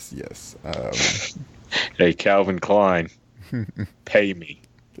 Hey, Calvin Klein, pay me.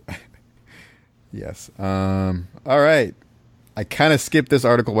 Yes. All right. I kind of skipped this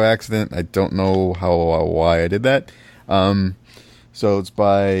article by accident. I don't know why I did that. So it's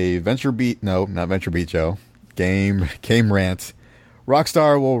by VentureBeat. No, not VentureBeat, Joe. Game Rant.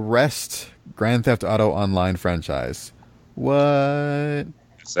 Rockstar will rest Grand Theft Auto Online franchise. What?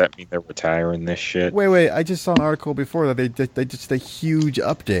 Does that mean they're retiring this shit? Wait. I just saw an article before that they just a huge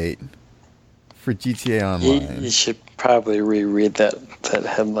update for GTA Online. You should probably reread that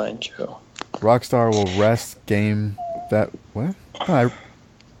headline, Joe. Rockstar will rest game that... What? Oh,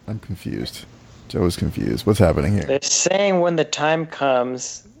 I'm confused. Joe is confused. What's happening here? They're saying when the time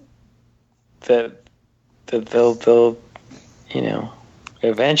comes that they'll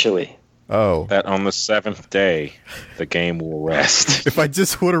eventually. Oh. That on the 7th day, the game will rest. If I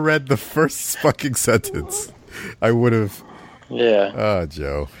just would have read the first fucking sentence, I would have... Yeah. Oh,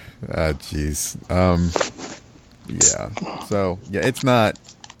 Joe. Ah, jeez. Yeah. So, yeah, it's not...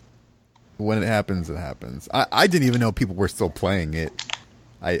 When it happens, it happens. I didn't even know people were still playing it.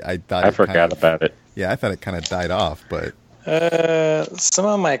 I thought I forgot about it. Yeah, I thought it kind of died off, but... Some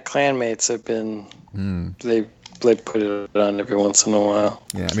of my clanmates have been... They put it on every once in a while.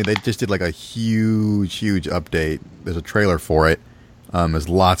 Yeah, I mean, they just did like a huge update. There's a trailer for it. There's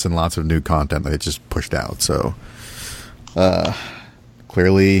lots and lots of new content that they just pushed out. So,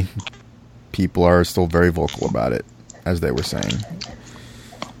 clearly, people are still very vocal about it, as they were saying.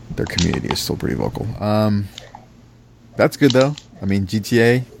 Their community is still pretty vocal. That's good, though. I mean,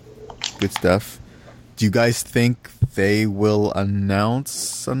 GTA, good stuff. Do you guys think they will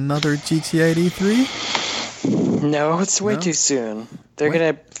announce another GTA at E3? No, it's way too soon. They're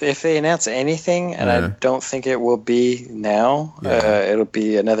gonna, if they announce anything, and I don't think it will be now. It'll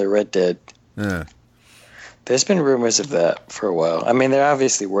be another Red Dead. Yeah. There's been rumors of that for a while. I mean, they're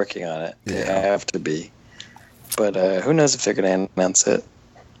obviously working on it. They have to be, but who knows if they're gonna announce it?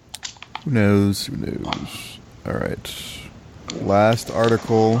 Who knows? All right. Last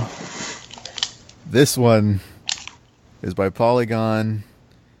article. This one is by Polygon.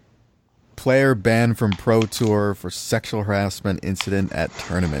 Player banned from Pro Tour for sexual harassment incident at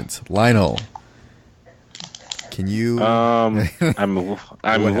tournament. Lionel, can you... I'm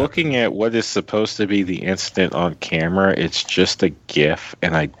looking at what is supposed to be the incident on camera. It's just a GIF,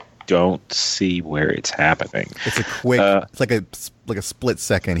 and I don't see where it's happening. It's a quick... it's like a split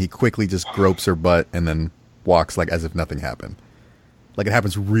second. He quickly just gropes her butt and then walks like as if nothing happened. Like it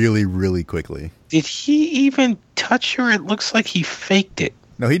happens really, really quickly. Did he even touch her? It looks like he faked it.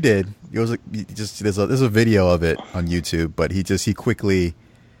 No, he did. It was like there's a video of it on YouTube, but he quickly.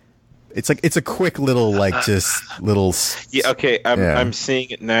 It's a quick little little. Yeah. Okay. I'm seeing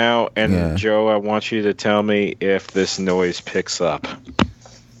it now, and Joe, I want you to tell me if this noise picks up.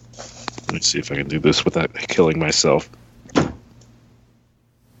 Let me see if I can do this without killing myself.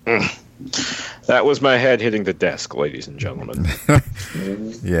 That was my head hitting the desk, ladies and gentlemen.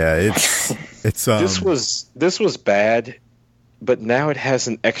 Yeah, it's This was bad. But now it has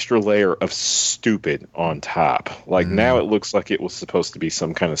an extra layer of stupid on top. Like, now it looks like it was supposed to be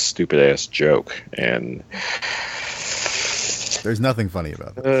some kind of stupid-ass joke. And there's nothing funny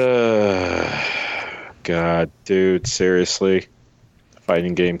about this. God, dude, seriously? The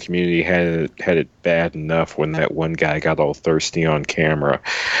fighting game community had it bad enough when that one guy got all thirsty on camera.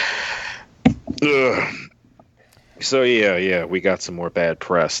 Ugh. So, yeah, we got some more bad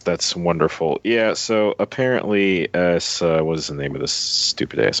press. That's wonderful. Yeah, so apparently, what is the name of this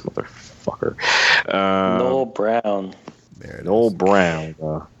stupid-ass motherfucker? Noel Brown. Noel Brown.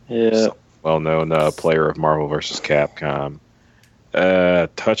 Well-known player of Marvel vs. Capcom.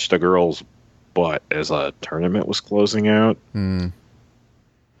 Touched a girl's butt as a tournament was closing out.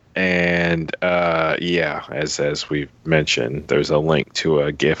 And, as we've mentioned, there's a link to a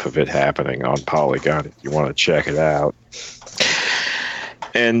GIF of it happening on Polygon if you want to check it out.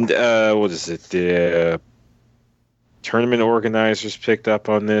 And, what is it? The tournament organizers picked up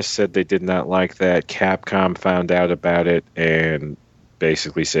on this, said they did not like that. Capcom found out about it and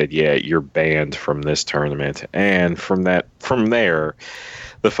basically said, yeah, you're banned from this tournament. And from there,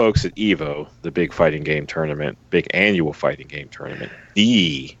 the folks at EVO, the big fighting game tournament, big annual fighting game tournament,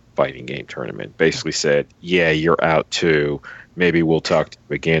 the fighting game tournament, basically said, yeah, you're out too. Maybe we'll talk to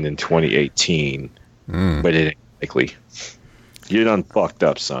you again in 2018. But it ain't likely. You done fucked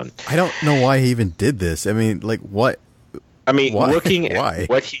up, son. I don't know why he even did this. I mean, like, what? I mean, why? Looking at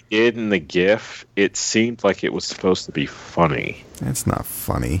what he did in the GIF, it seemed like it was supposed to be funny. That's not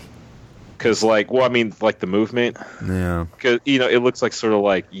funny. Because, the movement. Yeah. Because, it looks like sort of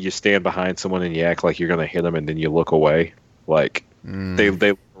like you stand behind someone and you act like you're going to hit them and then you look away. Like, they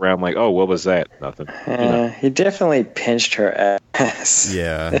look around like, oh, what was that? Nothing. He definitely pinched her ass.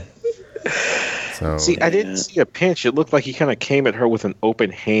 Yeah. So See, I didn't see a pinch. It looked like he kind of came at her with an open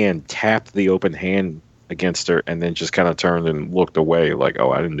hand, tapped the open hand against her, and then just kind of turned and looked away like,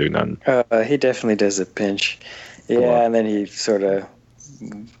 oh, I didn't do nothing. He definitely does a pinch. Yeah, and then he sort of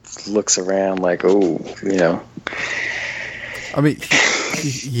looks around like, oh, you know. I mean,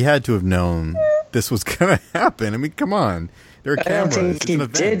 he had to have known this was going to happen. I mean, come on. There are cameras. I don't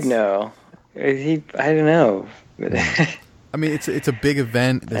think he did know. I don't know. I mean, it's a big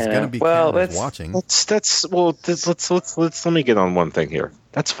event. There's going to be cameras watching. Let me get on one thing here.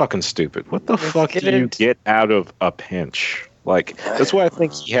 That's fucking stupid. What the fuck do you get out of a pinch? Like, that's why I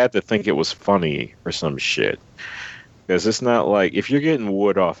think he had to think it was funny or some shit. Because it's not like, if you're getting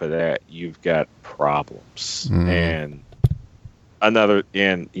wood off of that, you've got problems. And also,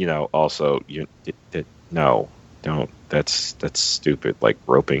 no, don't. That's stupid. Like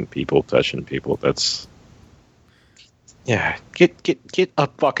roping people, touching people. Get a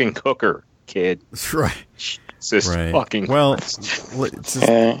fucking cooker, kid. That's right. Jesus fucking. Well, let's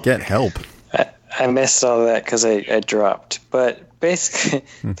just get help. I missed all that because I dropped. But basically,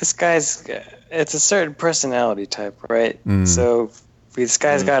 this guy's, it's a certain personality type, right? So this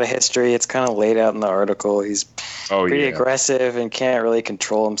guy's got a history. It's kind of laid out in the article. He's pretty aggressive and can't really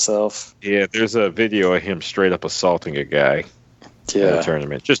control himself. Yeah, there's a video of him straight up assaulting a guy in a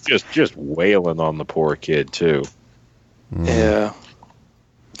tournament. Just wailing on the poor kid, too. Yeah.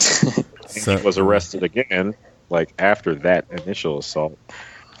 He was arrested again, like after that initial assault,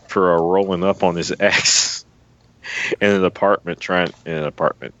 for rolling up on his ex in a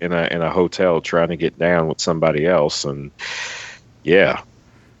hotel trying to get down with somebody else, and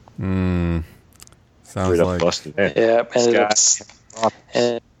sounds like busted in.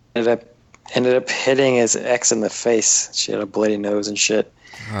 Ended up hitting his ex in the face. She had a bloody nose and shit.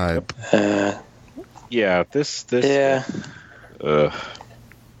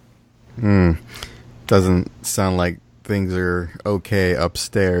 Doesn't sound like things are okay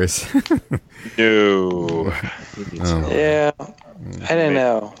upstairs. No. Yeah, I don't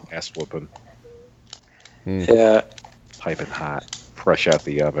know. Ass whooping. Yeah. Piping hot, fresh out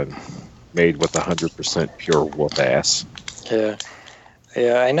the oven, made with 100% pure whoop ass. Yeah.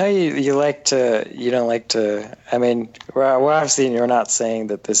 Yeah, I know you don't like to. I mean, well, obviously you're not saying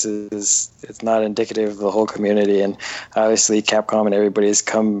that it's not indicative of the whole community, and obviously Capcom and everybody's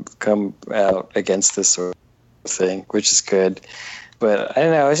come out against this sort of thing, which is good. But I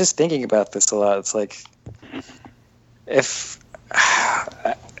don't know. I was just thinking about this a lot. It's like if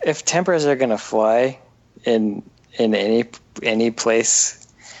tempers are gonna fly in any place,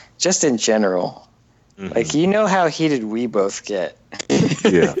 just in general. Like, you know how heated we both get.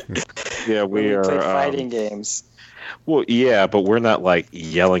 Yeah, we are play fighting games. Well, yeah, but we're not like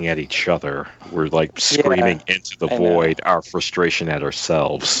yelling at each other. We're like screaming into the void our frustration at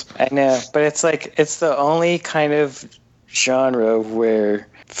ourselves. I know, but it's like it's the only kind of genre where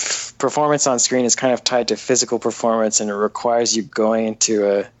performance on screen is kind of tied to physical performance, and it requires you going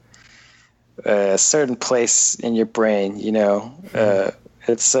into a certain place in your brain. You know,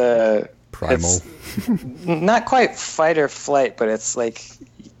 it's primal. It's not quite fight or flight, but it's like,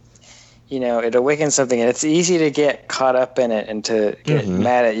 you know, it awakens something, and it's easy to get caught up in it and to get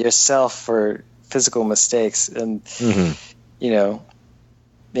mad at yourself for physical mistakes. And, you know,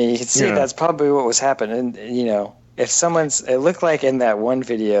 you can see that's probably what was happening. And, you know, it looked like in that one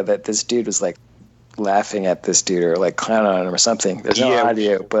video that this dude was like laughing at this dude or like clowning on him or something. There's no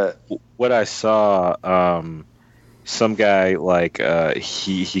audio, but what I saw, some guy like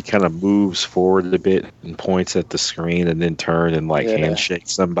he kind of moves forward a bit and points at the screen and then turn and like handshake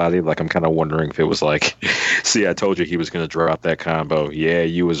somebody. Like, I'm kind of wondering if it was like, see, I told you he was going to drop that combo. Yeah,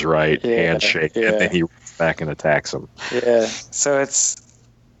 you was right. Handshake, and then he runs back and attacks him. Yeah, so it's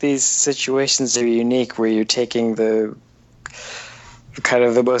these situations are unique where you're taking the kind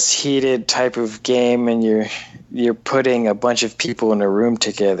of the most heated type of game and you're putting a bunch of people in a room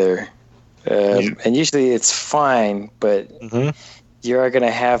together. And usually it's fine, but you are going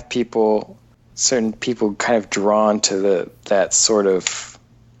to have certain people kind of drawn to that sort of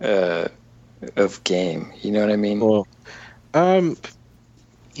game. You know what I mean? Well,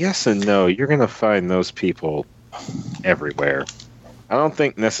 yes and no. You're going to find those people everywhere. I don't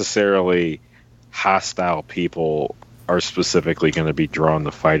think necessarily hostile people are specifically going to be drawn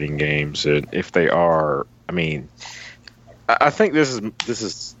to fighting games. And if they are, I mean, I think this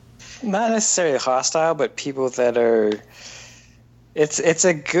is not necessarily hostile, but people that are. It's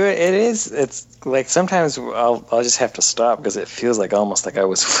like sometimes I'll just have to stop because it feels like almost like I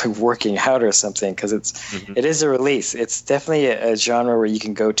was working out or something, because it is a release. It's definitely a genre where you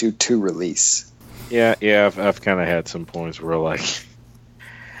can go to release. Yeah. I've kind of had some points where like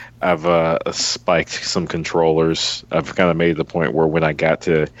I've spiked some controllers. I've kind of made the point where when I got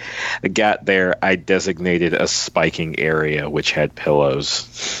there, I designated a spiking area which had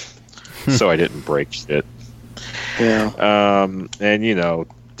pillows, so I didn't break shit. Yeah. And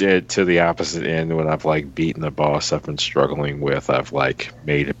to the opposite end, when I've like beaten a boss I've been struggling with, I've like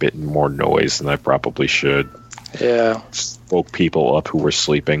made a bit more noise than I probably should. Yeah. Woke people up who were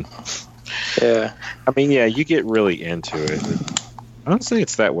sleeping. Yeah. I mean, yeah, you get really into it. Honestly,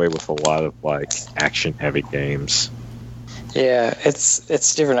 it's that way with a lot of like action-heavy games. Yeah,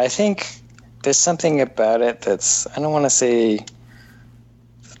 it's different. I think there's something about it that's, I don't want to say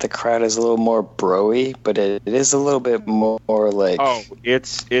that the crowd is a little more bro-y, but it is a little bit more like... Oh,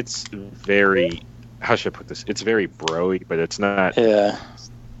 it's very... How should I put this? It's very bro-y, but it's not... Yeah.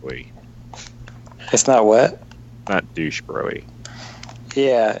 Bro-y. It's not what? Not douche bro-y.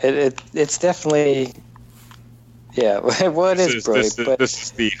 Yeah, it's definitely... Yeah, well, it is bro-y, but... This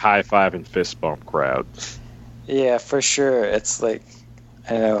is the high-five and fist-bump crowd. Yeah, for sure. It's like...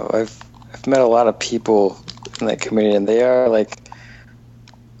 I know, I've met a lot of people in that community, and they are like...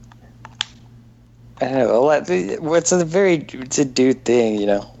 I don't know, a lot... It's a dude thing, you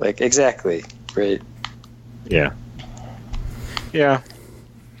know? Like, exactly, right? Yeah. Yeah.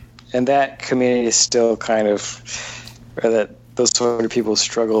 And that community is still kind of... Or that those sort of people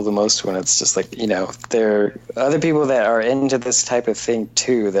struggle the most when it's just like, you know, there are other people that are into this type of thing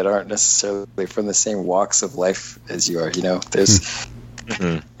too that aren't necessarily from the same walks of life as you are, you know. There's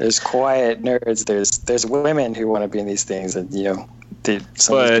there's quiet nerds, there's women who want to be in these things, and you know,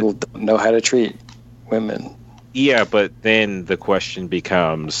 some people don't know how to treat women. Yeah, but then the question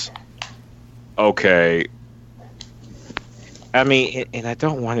becomes, okay, I mean, and I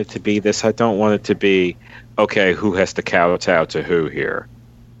don't want it to be this, I don't want it to be, okay, who has to kowtow to who here?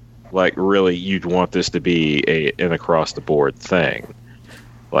 Like, really, you'd want this to be an across-the-board thing.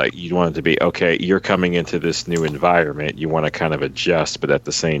 Like, you'd want it to be, okay, you're coming into this new environment, you want to kind of adjust, but at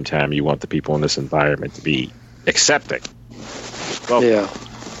the same time, you want the people in this environment to be accepting. Well, yeah.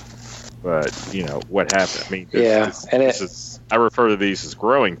 But, you know, what happened? I mean, I refer to these as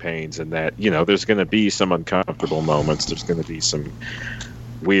growing pains, in that, you know, there's going to be some uncomfortable moments, there's going to be some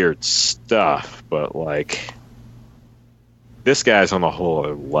weird stuff, but like this guy's on a whole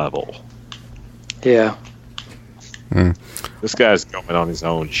other level. Yeah. This guy's going on his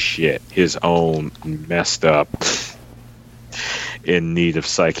own shit, his own messed up, in need of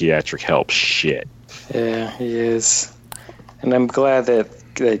psychiatric help shit. Yeah, he is. And I'm glad that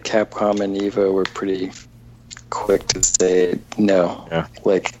Capcom and Evo were pretty quick to say no. Yeah.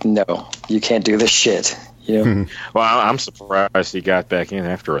 Like, no, you can't do this shit. You know? Well, I'm surprised he got back in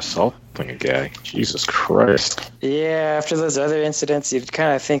after assaulting a guy. Jesus Christ. Yeah, after those other incidents, you'd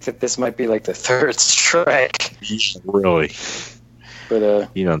kind of think that this might be like the third strike. Really?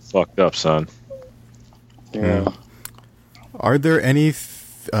 But you done fucked up, son. Yeah. Are there any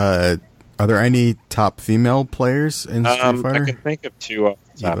top female players in Street Fighter? I can think of two off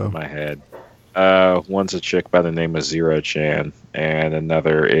the top of my head. One's a chick by the name of Zero Chan, and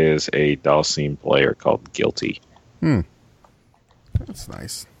another is a Dalsim player called Guilty. That's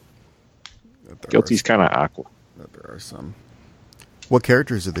nice. Guilty's kind of awkward. There are some. What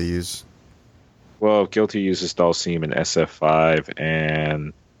characters do they use? Well, Guilty uses Dalsim in SF5,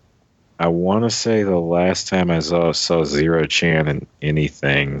 and I want to say the last time I saw Zero Chan in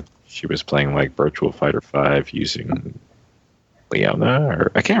anything, she was playing like Virtual Fighter 5 using Leona,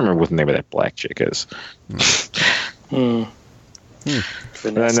 or I can't remember what the name of that black chick is. Vanessa?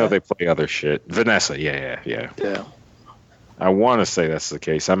 I know they play other shit. Vanessa, yeah. I want to say that's the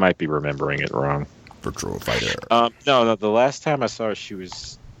case. I might be remembering it wrong. Virtual Fighter. No. The last time I saw her,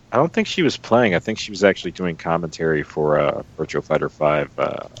 I don't think she was playing. I think she was actually doing commentary for a Virtual Fighter 5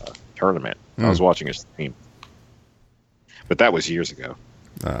 tournament. I was watching a stream, but that was years ago.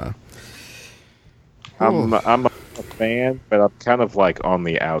 I'm a fan, but I'm kind of like on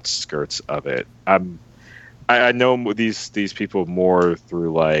the outskirts of it. I know these people more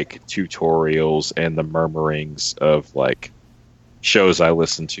through like tutorials and the murmurings of like shows I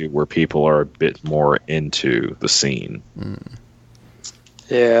listen to where people are a bit more into the scene.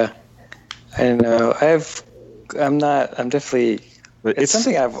 Yeah, I know. I'm definitely. It's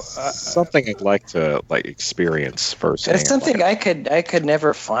something I'd like to like experience firsthand. It's something I could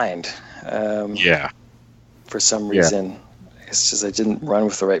never find. For some reason, it's just I didn't run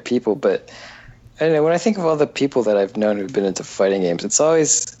with the right people. But I don't know. When I think of all the people that I've known who've been into fighting games,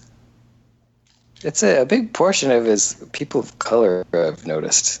 it's a big portion of it is people of color. I've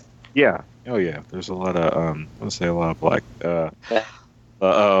noticed. Yeah. Oh yeah. There's a lot of I want to say a lot of black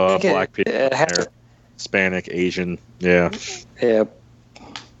black people, Hispanic, Asian. Yeah. Yeah.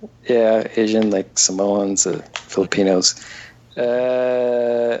 Yeah, Asian, like Samoans, Filipinos.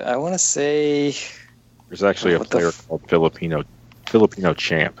 I want to say There's actually a player called Filipino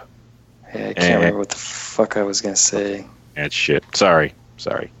Champ. Yeah, I can't remember what the fuck I was gonna say. And shit. Sorry.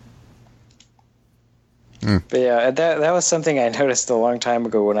 But yeah, that was something I noticed a long time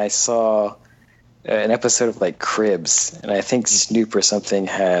ago when I saw an episode of like Cribs, and I think Snoop or something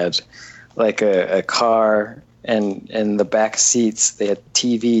had like a car, and in the back seats they had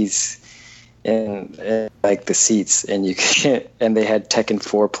TVs in like the seats, and and they had Tekken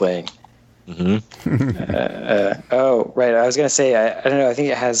 4 playing. Mm-hmm. Oh, right. I was gonna say I don't know. I think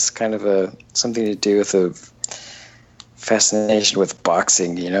it has kind of something to do with a fascination with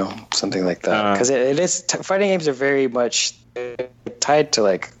boxing, something like that. Because it is fighting games are very much tied to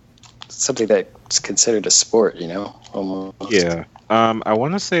like something that's considered a sport, almost. Yeah. I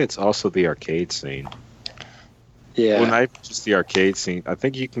want to say it's also the arcade scene. Yeah. Well, not just the arcade scene. I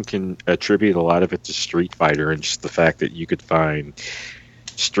think you can attribute a lot of it to Street Fighter and just the fact that you could find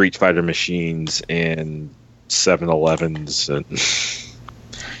Street Fighter machines in 7-Elevens and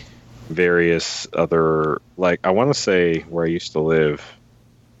various other, like, I want to say where I used to live,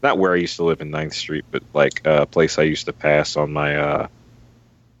 not where I used to live in 9th Street, but like a place I used to pass on my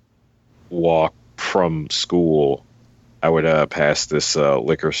walk from school. I would pass this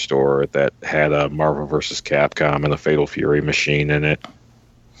liquor store that had a Marvel vs. Capcom and a Fatal Fury machine in it.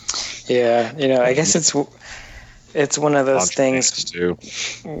 Yeah, I guess it's one of those things too,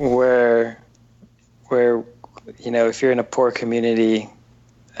 where if you're in a poor community,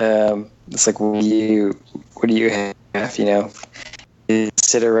 it's like what do you have? You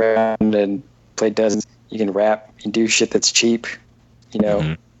sit around and play dozens. You can rap. You can do shit that's cheap.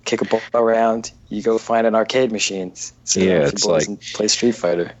 Kick a ball around. You go find an arcade machine. It's like and play Street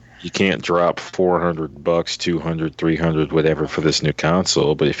Fighter. You can't drop $400, $200, $300, whatever for this new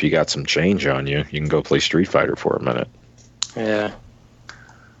console. But if you got some change on you, you can go play Street Fighter for a minute. Yeah.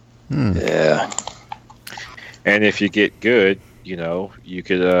 Yeah. And if you get good, you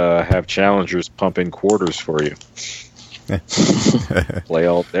could have challengers pump in quarters for you. Play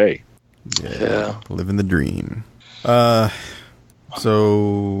all day. Yeah. Living the dream.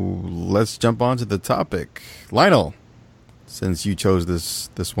 So let's jump on to the topic. Lionel, since you chose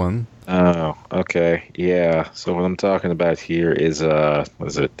this one. Oh, okay. Yeah. So what I'm talking about here is what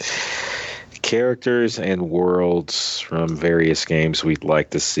is it? Characters and worlds from various games we'd like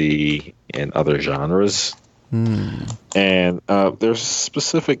to see in other genres. And there's a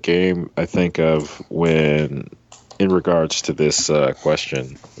specific game I think of when in regards to this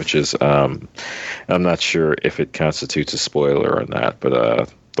question, which is I'm not sure if it constitutes a spoiler or not, but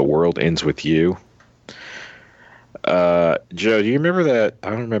The World Ends With You. Joe, do you remember that?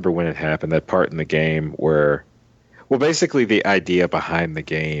 I don't remember when it happened, that part in the game where, well, basically the idea behind the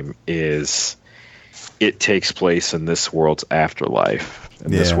game is it takes place in this world's afterlife.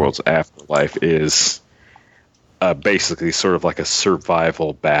 And this world's afterlife is basically sort of like a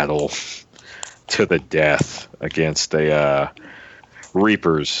survival battle to the death against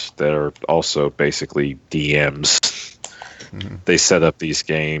Reapers that are also basically DMs. They set up these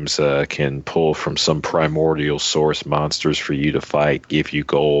games, can pull from some primordial source monsters for you to fight, give you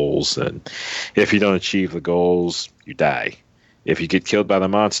goals, and if you don't achieve the goals, you die. If you get killed by the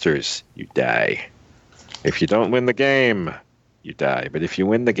monsters, you die. If you don't win the game, you die. But if you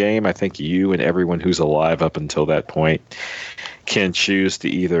win the game, I think you and everyone who's alive up until that point can choose to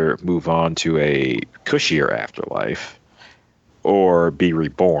either move on to a cushier afterlife or be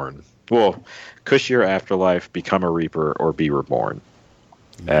reborn. Well, cushier afterlife, become a Reaper, or be reborn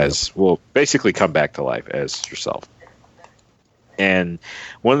as, well, basically come back to life as yourself. And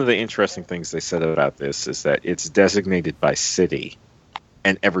one of the interesting things they said about this is that it's designated by city,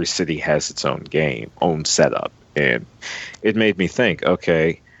 and every city has its own game, own setup. And it made me think,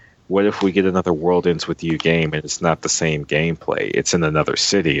 okay, what if we get another World Ends With You game and it's not the same gameplay? It's in another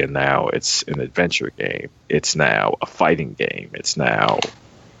city, and now it's an adventure game. It's now a fighting game. It's now,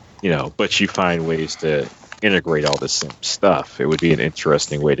 but you find ways to integrate all this same stuff. It would be an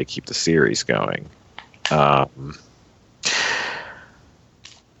interesting way to keep the series going. What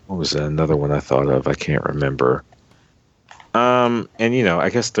was another one I thought of? I can't remember. And I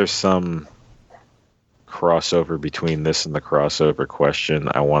guess there's some crossover between this and the crossover question.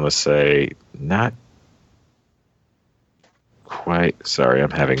 I want to say not quite. Sorry, I'm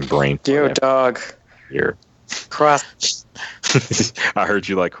having brain. Yo, dog. Here. Cross. I heard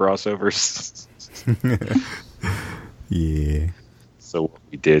you like crossovers. Yeah. So what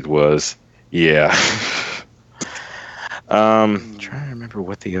we did was, trying to remember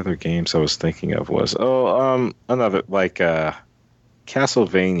what the other games I was thinking of was. Another like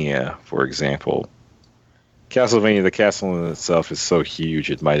Castlevania, for example. Castlevania, the castle in itself is so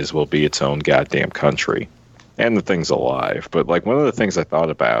huge, it might as well be its own goddamn country. And the thing's alive. But, like, one of the things I thought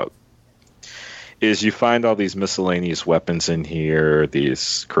about is you find all these miscellaneous weapons in here,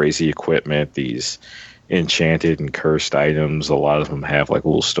 these crazy equipment, these enchanted and cursed items. A lot of them have, like,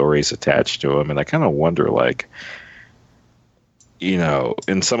 little stories attached to them. And I kind of wonder, like, you know,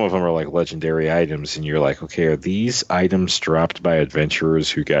 and some of them are, like, legendary items. And you're like, okay, are these items dropped by adventurers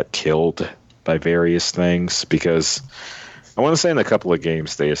who got killed by various things? Because I want to say in a couple of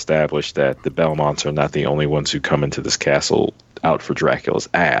games they established that the Belmonts are not the only ones who come into this castle out for Dracula's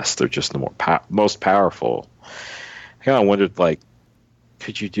ass. They're just the most powerful. I kind of wondered, like,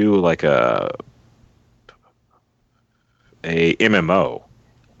 could you do like a MMO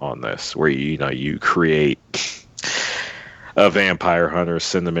on this where you create a vampire hunter,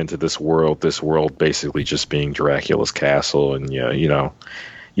 send them into this world basically just being Dracula's castle, and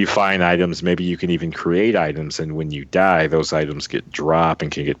you find items, maybe you can even create items, and when you die, those items get dropped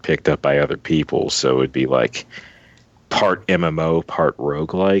and can get picked up by other people. So it'd be like part MMO, part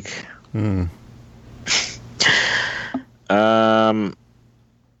roguelike.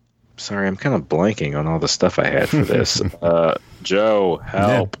 Sorry, I'm kind of blanking on all the stuff I had for this. Joe,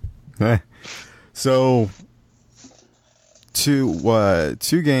 help. Yeah. So two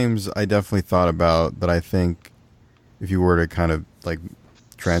games I definitely thought about that I think if you were to kind of like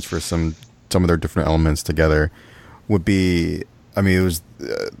transfer some of their different elements together would be, I mean, it was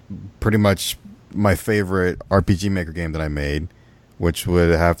pretty much my favorite RPG Maker game that I made, which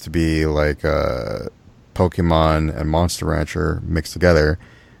would have to be like Pokemon and Monster Rancher mixed together,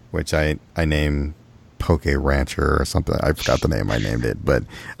 which I named Poke Rancher or something. I forgot the name I named it, but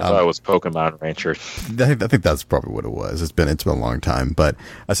I thought it was Pokemon Rancher. I think that's probably what it was. It's been a long time, but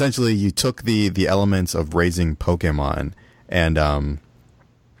essentially you took the elements of raising Pokemon and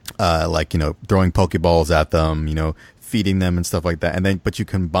throwing Pokeballs at them, feeding them and stuff like that, but you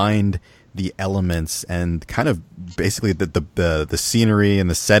combined the elements and kind of basically the scenery and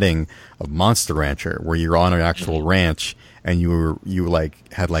the setting of Monster Rancher, where you're on an actual ranch and you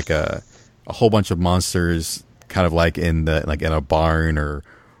had like a whole bunch of monsters, kind of like in a barn or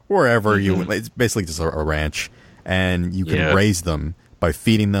wherever it's basically just a ranch, and you can raise them by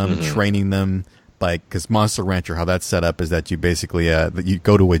feeding them, training them. Like, because Monster Rancher, how that's set up is that you basically you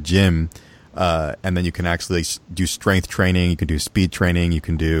go to a gym, and then you can actually do strength training, you can do speed training, you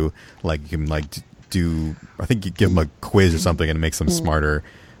can do I think you give them a quiz or something and it makes them smarter.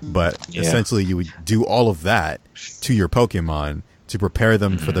 But essentially, you would do all of that to your Pokemon to prepare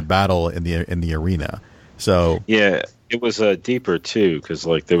them for the battle in the arena. So yeah, it was deeper too, because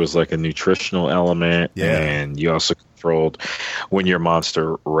like there was like a nutritional element, and you also controlled when your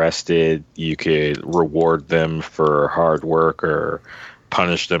monster rested. You could reward them for hard work or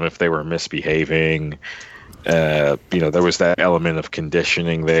punish them if they were misbehaving. There was that element of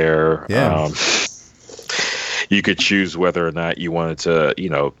conditioning there. Yeah. You could choose whether or not you wanted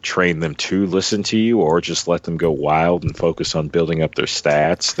to, train them to listen to you or just let them go wild and focus on building up their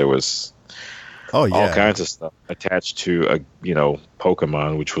stats. There was all kinds of stuff attached to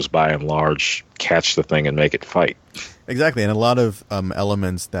Pokemon, which was by and large catch the thing and make it fight. Exactly, and a lot of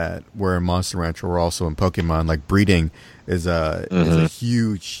elements that were in Monster Rancher were also in Pokemon, like breeding is a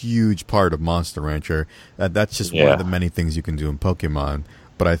huge part of Monster Rancher. That's just one of the many things you can do in Pokemon.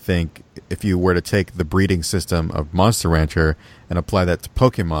 But I think if you were to take the breeding system of Monster Rancher and apply that to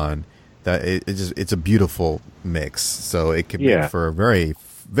Pokemon, that it's a beautiful mix. So it could make for a very,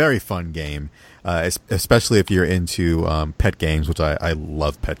 very fun game, especially if you're into pet games, which I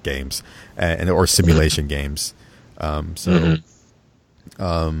love pet games, or simulation games. That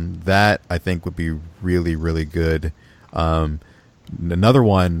I think would be really, really good. Another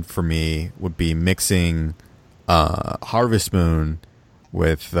one for me would be mixing Harvest Moon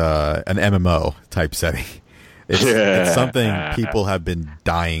with an MMO type setting. It's something people have been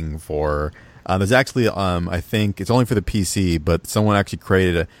dying for. There's actually, I think it's only for the PC, but someone actually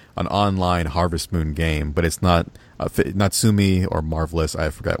created an online Harvest Moon game, but it's not Natsumi or Marvelous. I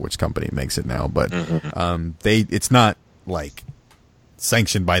forgot which company makes it now, but it's not like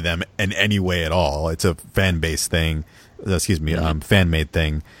sanctioned by them in any way at all. It's a fan-based thing. Fan-made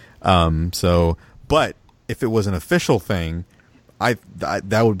thing. But if it was an official thing,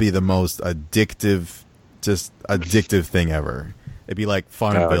 that would be the most addictive thing ever. It'd be like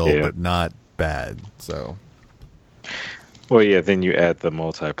Farmville, but not bad. So, well, yeah. Then you add the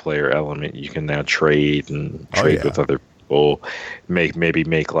multiplayer element. You can now trade with other people. Make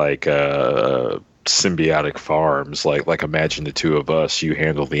like symbiotic farms. Like imagine the two of us. You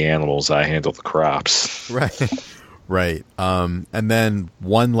handle the animals, I handle the crops. Right. Right. And then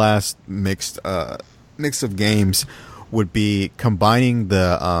one last mix of games would be combining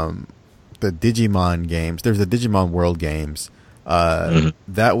the Digimon games. There's the Digimon World games.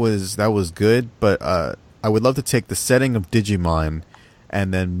 That was good, but I would love to take the setting of Digimon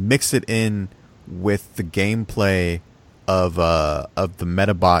and then mix it in with the gameplay of the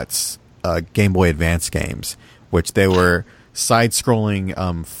Metabots Game Boy Advance games, which they were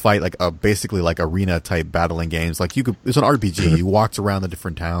side-scrolling fight, like basically like arena type battling games. Like it was an RPG. You walked around the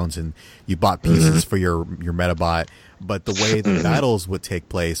different towns and you bought pieces for your Metabot. But the way the battles would take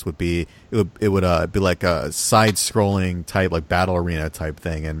place would be it would be like a side-scrolling type, like battle arena type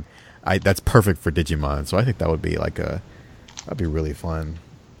thing, and that's perfect for Digimon. So I think that would be that'd be really fun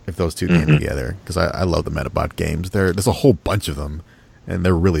if those two came together, because I love the Metabot games. There's a whole bunch of them, and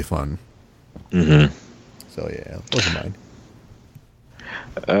they're really fun. So yeah, those are mine.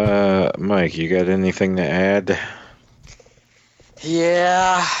 Mike, you got anything to add?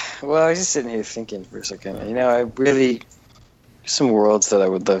 Yeah. Well, I was just sitting here thinking for a second. I really some worlds that I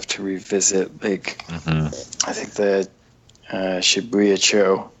would love to revisit. Like I think the Shibuya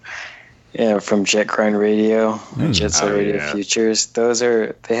Cho, from Jet Grind Radio and Jet Set Radio Futures.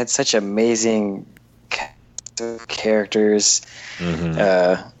 They had such amazing characters.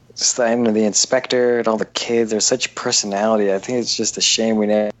 Just the inspector and all the kids. There's such personality. I think it's just a shame we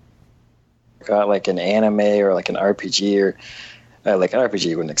never got like an anime or like an RPG or like an RPG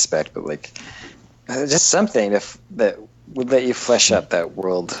you wouldn't expect, but like just something that would let you flesh out that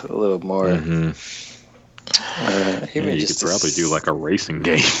world a little more. You could probably do like a racing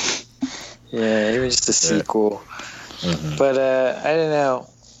game. Yeah, even just a sequel. But I don't know.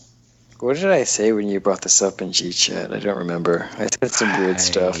 What did I say when you brought this up in G-Chat? I don't remember. I said some weird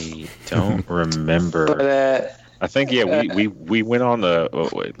stuff. I don't remember. But I think we went on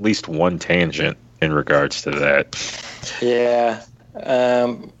at least one tangent in regards to that. Yeah,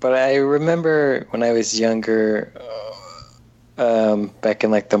 but I remember when I was younger, back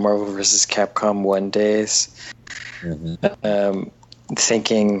in like the Marvel vs. Capcom 1 days,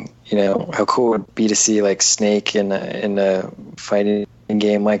 thinking, how cool it would be to see like Snake in a fighting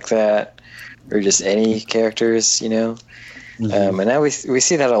game like that, or just any characters, and now we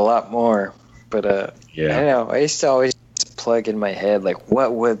see that a lot more. But I don't know. I used to always plug in my head like,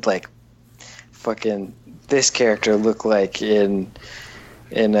 what would like fucking this character look like in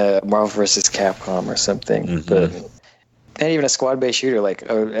a Marvel vs. Capcom or something. But and even a squad-based shooter like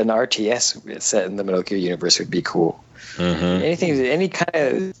an RTS set in the Metal Gear universe would be cool. Any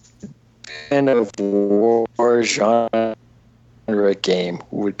kind of war genre game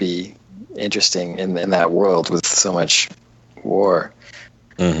would be interesting in that world with so much war.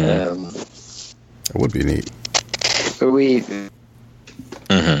 It would be neat. But we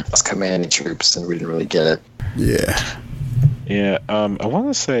was commanding troops and we didn't really get it. Yeah, I want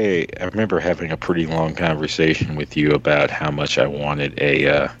to say I remember having a pretty long conversation with you about how much I wanted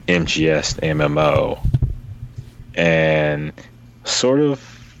a MGS MMO, and sort of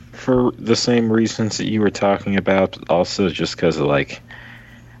for the same reasons that you were talking about, but also just because of like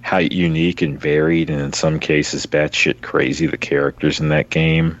how unique and varied, and in some cases batshit crazy the characters in that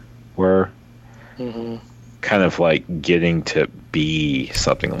game were. Kind of like getting to be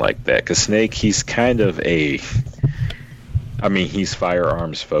something like that, because Snake, he's kind of he's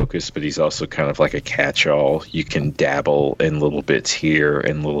firearms focused, but he's also kind of like a catch-all. You can dabble in little bits here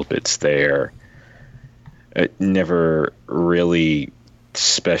and little bits there. It never really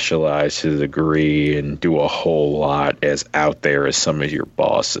specialize to the degree and do a whole lot as out there as some of your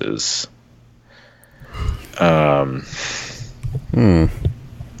bosses.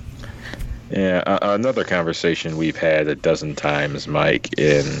 Yeah, another conversation we've had a dozen times, Mike,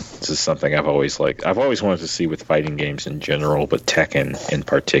 and this is something I've always wanted to see with fighting games in general, but Tekken in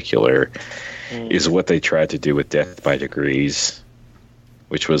particular, is what they tried to do with Death by Degrees,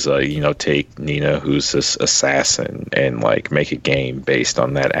 which was, take Nina, who's this assassin, and, like, make a game based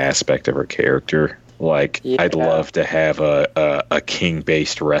on that aspect of her character. Like, I'd love to have a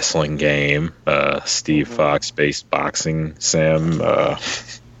King-based wrestling game, Steve Fox-based boxing sim,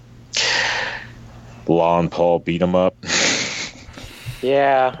 Lon Paul beat 'em up.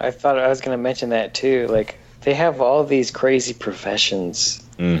 Yeah, I thought I was going to mention that too. Like, they have all these crazy professions.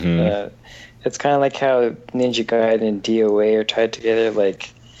 It's kind of like how Ninja Gaiden and DOA are tied together. Like,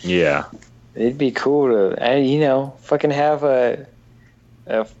 yeah, it'd be cool to, fucking have a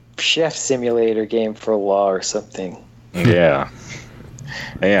chef simulator game for law or something. Yeah.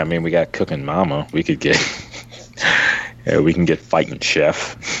 Yeah, I mean, we got Cooking Mama. We could get, we can get Fighting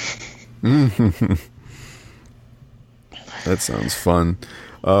Chef. That sounds fun.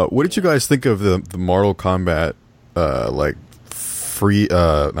 What did you guys think of the Mortal Kombat like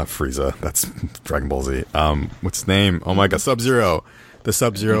not Frieza. That's Dragon Ball Z. What's his name? Oh my God, Sub-Zero. The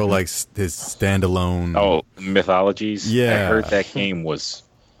Sub-Zero, like his standalone. Oh, Mythologies. Yeah, I heard that game was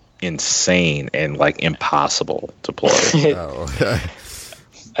insane and like impossible to play. Oh.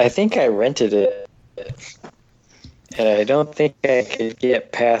 I think I rented it, and I don't think I could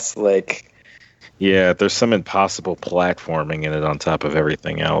get past like. Yeah, there's some impossible platforming in it on top of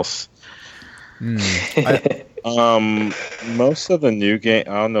everything else. Most of the new game,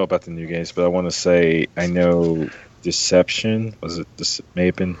 I don't know about the new games, but I want to say I know Deception. Was it? It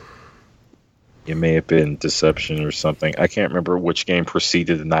may have been Deception or something. I can't remember which game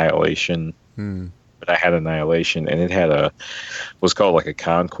preceded Annihilation, but I had Annihilation, and it had was called like a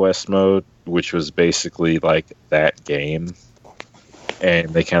conquest mode, which was basically like that game. And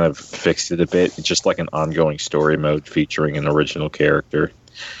they kind of fixed it a bit. It's just like an ongoing story mode featuring an original character.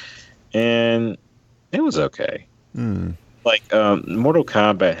 And it was okay. Like, Mortal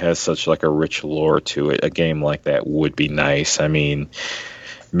Kombat has such like a rich lore to it. A game like that would be nice. I mean,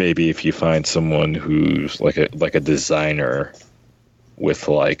 maybe if you find someone who's like a designer with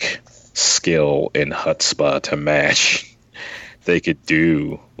like skill and chutzpah to match, they could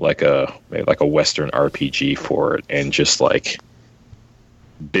do like a Western RPG for it and just like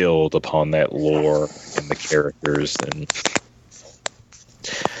build upon that lore and the characters and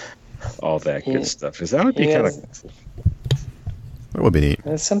all that good stuff. Because that would be kind of cool. That would be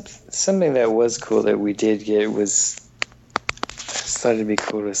neat. Something that was cool that we did get was, I just thought it'd be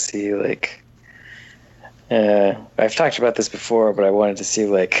cool to see, like, I've talked about this before, but I wanted to see,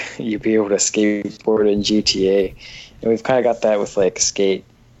 like, you be able to skateboard in GTA. And we've kind of got that with, like, Skate.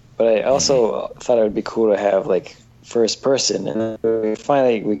 But I also thought it would be cool to have, like, first person. And then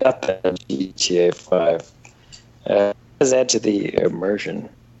finally we got that in GTA 5. It does add to the immersion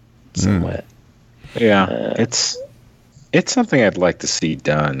somewhat. Yeah, it's something I'd like to see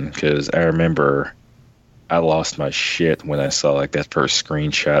done, because I remember I lost my shit when I saw like that first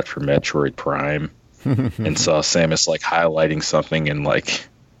screenshot for Metroid Prime and saw Samus like highlighting something and like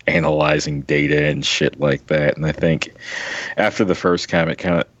analyzing data and shit like that. And I think after the first game, it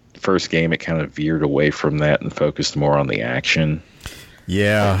kind of veered away from that and focused more on the action.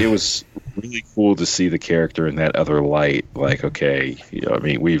 Yeah, it was really cool to see the character in that other light. Like, okay, you know, I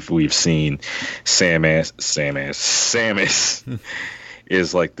mean, we've seen Samus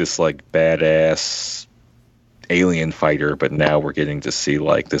is like this like badass alien fighter, but now we're getting to see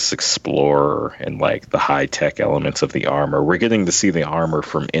like this explorer and like the high tech elements of the armor. We're getting to see the armor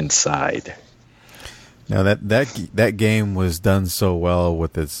from inside. Now that game was done so well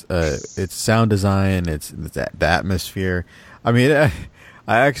with its sound design, the atmosphere. I mean,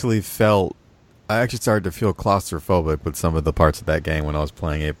 I actually started to feel claustrophobic with some of the parts of that game when I was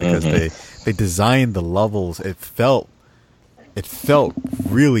playing it, because they designed the levels. It felt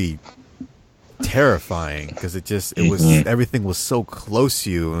really terrifying, because it was everything was so close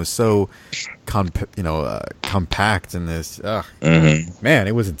to you. It was so compact in this. Man,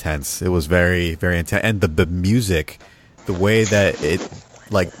 it was intense. It was very, very intense, and the music, the way that it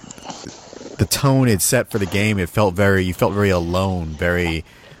like. The tone it set for the game, you felt very alone, very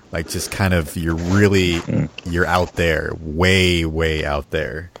like just kind of you're out there, way out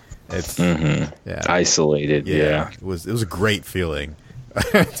there. It's isolated. Yeah, it was a great feeling,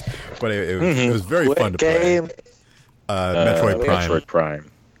 but it was very fun to play. Metroid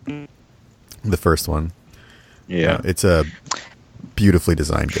Prime, the first one. Yeah, it's a beautifully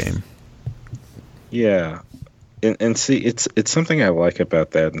designed game. Yeah. And see, it's something I like about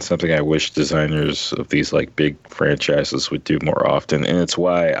that, and something I wish designers of these like big franchises would do more often. And it's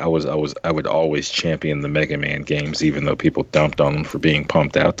why I would always champion the Mega Man games, even though people dumped on them for being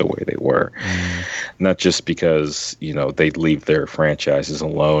pumped out the way they were. Not just because they'd leave their franchises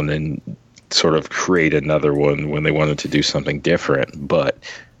alone and sort of create another one when they wanted to do something different, but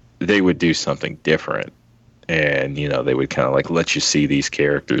they would do something different, and they would kind of like let you see these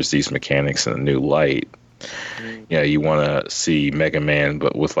characters, these mechanics in a new light. Yeah, you want to see Mega Man,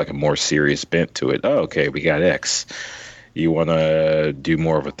 but with like a more serious bent to it. Oh, okay, we got X. You want to do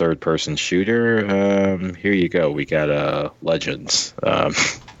more of a third-person shooter? Here you go. We got Legends.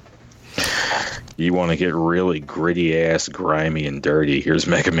 You want to get really gritty-ass, grimy, and dirty? Here's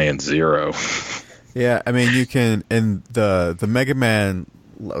Mega Man Zero. Yeah, I mean, you can in the Mega Man.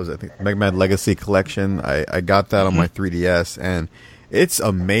 What was it? I think Mega Man Legacy Collection. I got that on my 3DS, and it's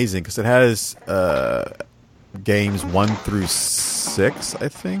amazing because it has games 1 through 6, I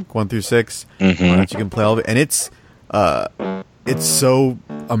think 1 through 6 that you can play all of it, and it's so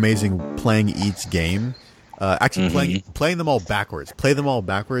amazing playing each game. Actually, playing them all backwards. Play them all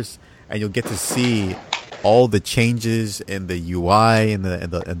backwards, and you'll get to see all the changes in the UI and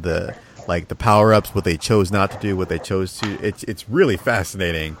the like the power ups, what they chose not to do, what they chose to. It's really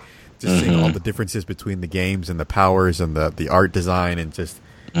fascinating just seeing all the differences between the games and the powers and the art design and just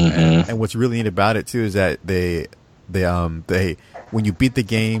and what's really neat about it too is that they when you beat the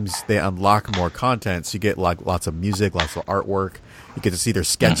games they unlock more content, so you get like lots of music, lots of artwork. You get to see their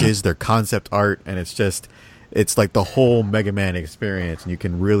sketches, their concept art, and it's like the whole Mega Man experience, and you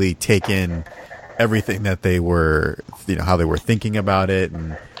can really take in everything that they were, how they were thinking about it,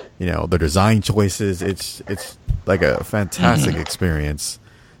 and their design choices. It's like a fantastic experience.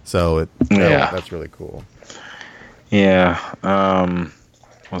 So that's really cool. Yeah.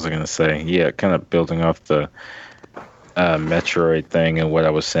 What was I going to say? Yeah, kind of building off the Metroid thing and what I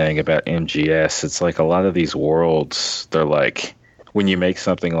was saying about MGS. It's like a lot of these worlds, they're like, when you make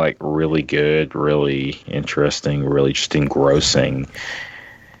something like really good, really interesting, really just engrossing,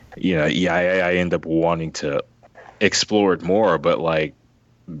 I end up wanting to explore it more, but like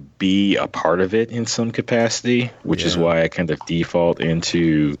be a part of it in some capacity, which is why I kind of default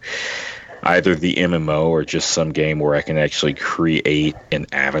into either the MMO or just some game where I can actually create an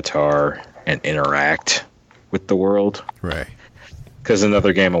avatar and interact with the world. Right. Because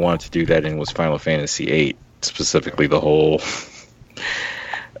another game I wanted to do that in was Final Fantasy VIII, specifically the whole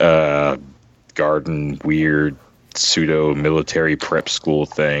garden weird pseudo military prep school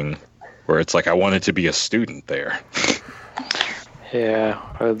thing where it's like I wanted to be a student there. Yeah,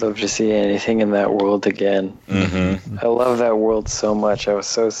 I would love to see anything in that world again. I love that world so much. I was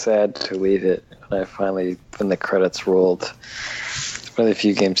so sad to leave it when the credits rolled. It's one of the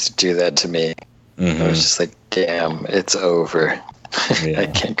few games to do that to me. I was just like, damn, it's over. I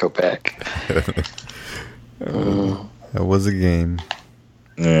can't go back. That was a game.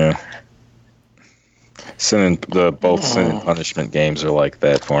 Yeah. Sin and Punishment games are like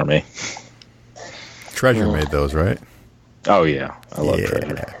that for me. Treasure made those, right? Oh yeah, I love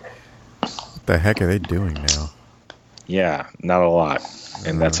Treasure. What the heck are they doing now? Yeah, not a lot,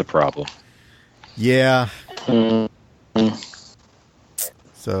 and that's a problem. Yeah.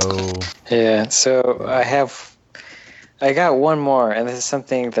 So I got one more, and this is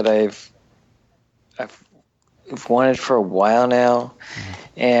something that I've wanted for a while now,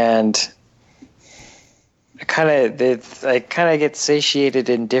 and I kind of get satiated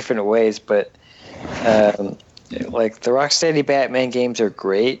in different ways, but like the Rocksteady Batman games are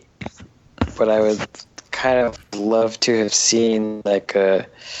great, but I would kind of love to have seen like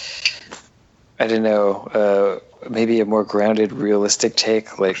maybe a more grounded, realistic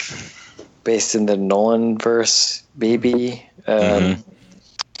take, like based in the Nolanverse, maybe,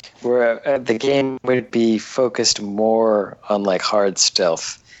 where the game would be focused more on like hard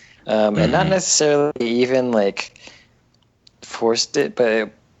stealth, and not necessarily even like forced it,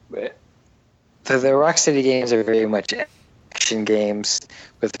 but the Rocksteady games are very much action games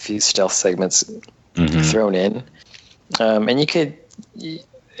with a few stealth segments thrown in, and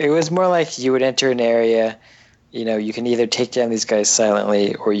it was more like you would enter an area, you can either take down these guys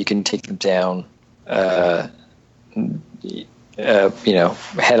silently or you can take them down, head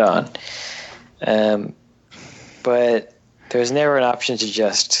on. But there's never an option to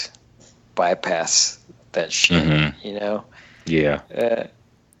just bypass that shit, Yeah.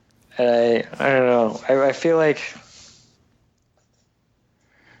 And I don't know. I feel like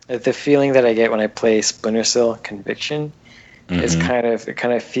the feeling that I get when I play Splinter Cell Conviction is kind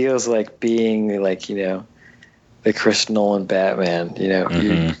of feels like being like, the Chris Nolan Batman,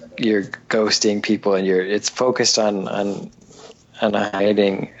 you're ghosting people and it's focused on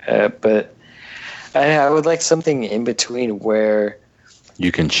hiding, but I would like something in between where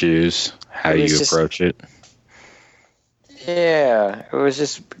you can choose how you approach it. Yeah, it was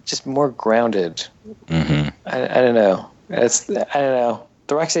just more grounded. I don't know. I don't know.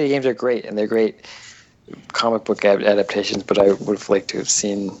 The Rocksteady games are great, and they're great comic book adaptations, but I would have liked to have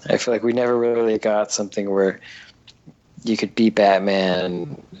seen. I feel like we never really got something where you could be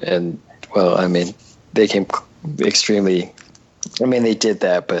Batman, and well, I mean, they came extremely. I mean, they did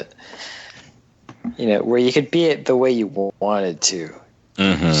that, but where you could be it the way you wanted to.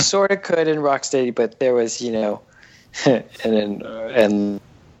 Sort of could in Rocksteady, but there was, and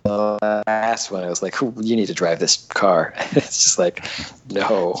the last one, I was like, you need to drive this car. It's just like,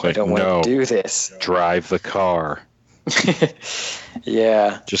 no, I don't want to do this. Drive the car.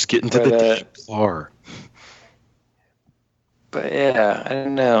 Yeah. Just get into the car. But yeah, I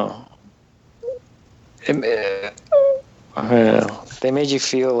don't know. I don't know. They made you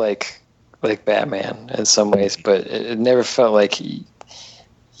feel like Batman in some ways, but it never felt like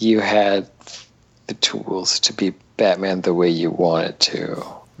you had the tools to be Batman the way you wanted to.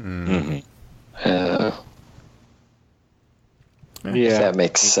 If that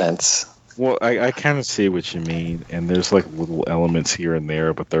makes sense. Well, I kind of see what you mean, and there's like little elements here and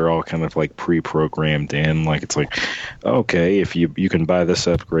there, but they're all kind of like pre-programmed in. Like it's like, okay, if you can buy this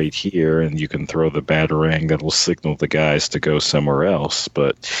upgrade here, and you can throw the batarang that'll signal the guys to go somewhere else,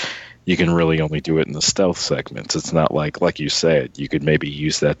 but you can really only do it in the stealth segments. It's not like you said, you could maybe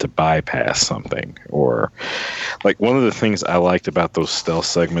use that to bypass something, or like one of the things I liked about those stealth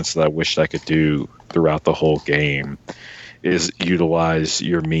segments that I wished I could do throughout the whole game is utilize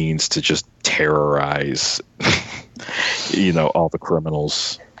your means to just terrorize, all the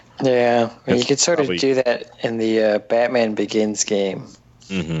criminals. Yeah, you could sort of do that in the Batman Begins game.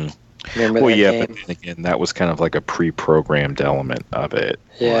 Mm-hmm. Remember that game? But then again, that was kind of like a pre-programmed element of it.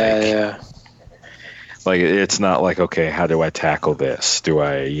 Yeah. Like, it's not like, okay, how do I tackle this? Do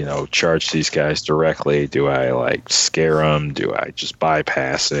I, charge these guys directly? Do I, scare them? Do I just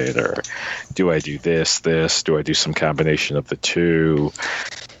bypass it? Or do I do this? Do I do some combination of the two?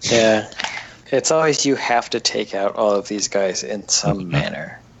 Yeah. It's always you have to take out all of these guys in some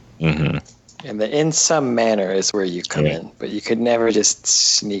manner. Mm-hmm. And the in some manner is where you come in. But you could never just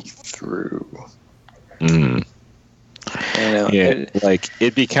sneak through. Mm.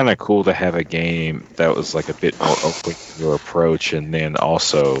 It'd be kind of cool to have a game that was like a bit more open to your approach, and then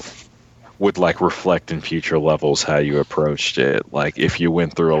also would reflect in future levels how you approached it. Like if you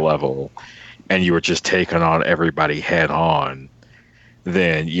went through a level and you were just taking on everybody head on,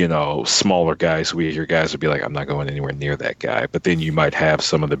 then smaller guys, weaker guys would be like, I'm not going anywhere near that guy. But then you might have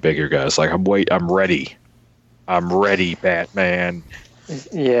some of the bigger guys like, I'm ready, Batman.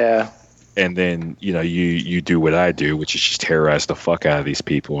 Yeah. And then, you do what I do, which is just terrorize the fuck out of these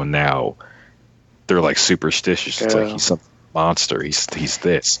people. And now they're superstitious. It's like he's some monster. He's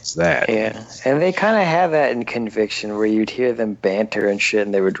this, he's that. Yeah. And they kind of have that in Conviction where you'd hear them banter and shit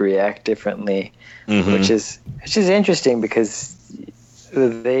and they would react differently, which is interesting because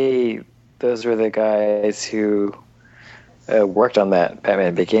those were the guys who worked on that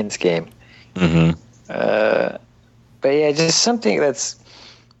Batman Begins game. Mm-hmm. But yeah, just something that's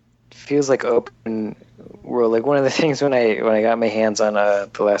feels like open world. Like one of the things when I got my hands on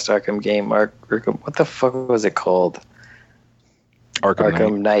the last Arkham game, Arkham, what the fuck was it called?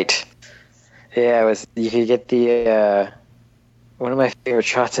 Arkham Knight. Yeah, it was. You could get the one of my favorite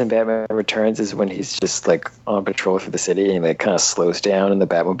shots in Batman Returns is when he's just on patrol through the city and he kind of slows down in the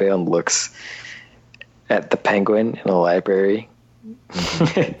Batmobile and looks at the Penguin in the library.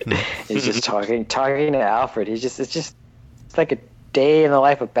 He's just talking to Alfred. It's like a day in the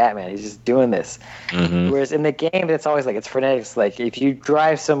life of Batman. He's just doing this. Whereas in the game, it's always it's frenetic. It's like if you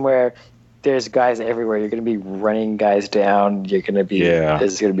drive somewhere, there's guys everywhere. You're going to be running guys down. You're going to be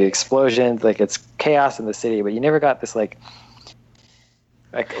there's going to be explosions. It's chaos in the city. But you never got this like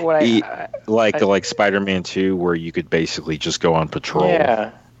Spider-Man 2, where you could basically just go on patrol.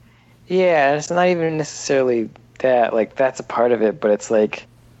 Yeah. And it's not even necessarily that. That's a part of it, but it's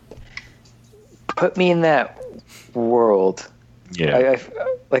put me in that world. Yeah.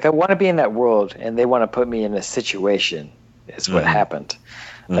 I want to be in that world, and they want to put me in a situation. Is what happened.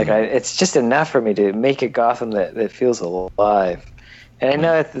 It's just enough for me to make a Gotham that feels alive. And I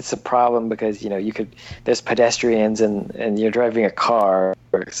know that it's a problem because there's pedestrians and you're driving a car,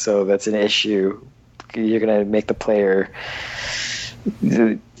 so that's an issue. You're gonna make the player.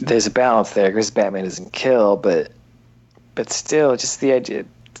 There's a balance there because Batman doesn't kill, but still, just the idea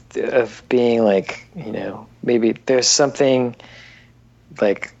of being maybe there's something.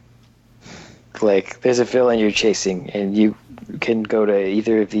 Like there's a villain you're chasing and you can go to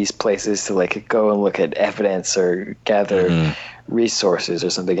either of these places to go and look at evidence or gather resources or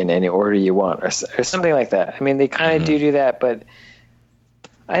something in any order you want or something like that. I mean, they kind of do that, but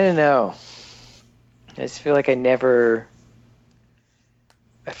I don't know. I just feel like I feel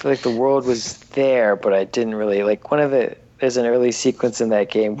like the world was there, but I didn't really there's an early sequence in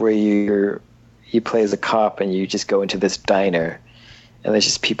that game where you play as a cop and you just go into this diner and there's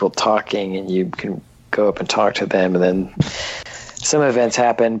just people talking and you can go up and talk to them, and then some events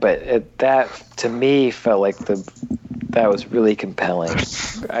happen, but that to me felt like that was really compelling.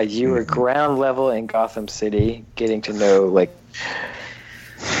 You were ground level in Gotham City, getting to know what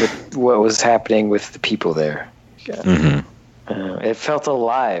was happening with the people there. It felt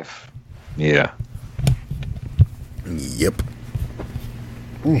alive. Yeah. Yep.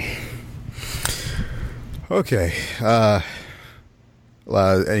 Okay.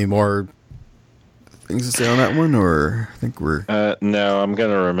 Any more things to say on that one, or I think we're... No, I'm going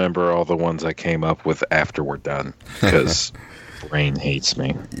to remember all the ones I came up with after we're done, because brain hates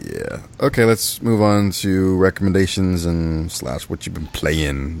me. Yeah. Okay, let's move on to recommendations and / what you've been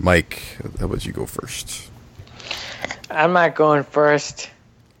playing. Mike, how about you go first? I'm not going first.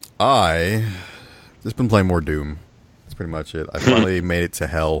 I just been playing more Doom. That's pretty much it. I finally made it to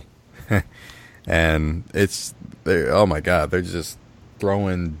hell, and oh my god, they're just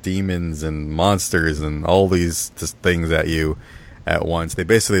throwing demons and monsters and all these just things at you at once. They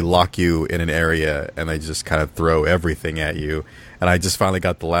basically lock you in an area and they just kind of throw everything at you. And I just finally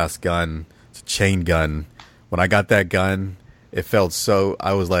got the last gun. It's a chain gun. When I got that gun, it felt so.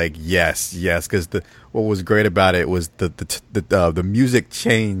 I was like, yes, because what was great about it was the music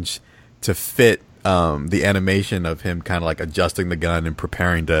changed to fit the animation of him kind of like adjusting the gun and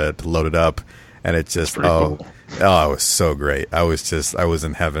preparing to load it up, and it just cool. It was so great. I was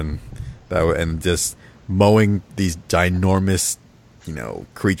in heaven, and just mowing these ginormous,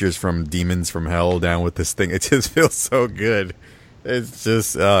 creatures from demons from hell down with this thing. It just feels so good. It's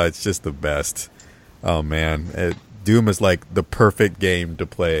just the best. Oh man, Doom is like the perfect game to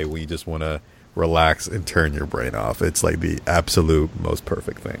play when you just want to relax and turn your brain off. It's like the absolute most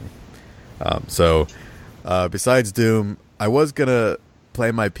perfect thing. So besides Doom, I was gonna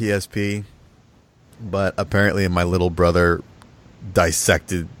play my PSP, but apparently my little brother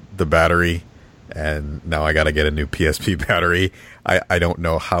dissected the battery, and now I gotta get a new PSP battery. I don't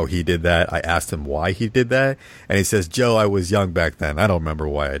know how he did that. I asked him why he did that, and he says, "Joe, I was young back then. I don't remember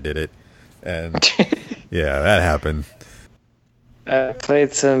why I did it." And yeah, that happened. I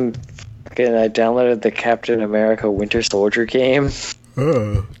played some. And I downloaded the Captain America Winter Soldier game.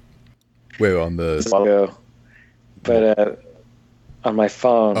 Wait, on the... But on my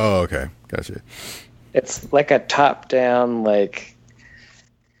phone. Oh, okay. Gotcha. It's like a top-down, like...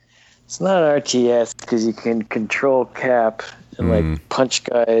 It's not RTS, because you can control Cap and, like, punch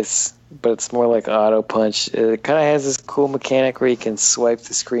guys, but it's more like auto punch. It kind of has this cool mechanic where you can swipe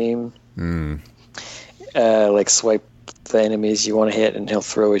the screen. Like, swipe the enemies you want to hit, and he'll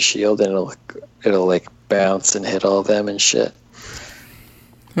throw a shield, and it'll like bounce and hit all of them and shit.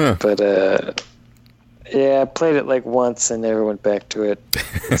 Huh. But yeah, I played it like once and never went back to it.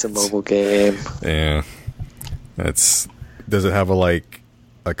 It's a mobile game. Yeah, does it have a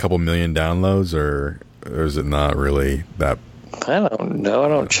couple million downloads, or is it not really that? I don't know. I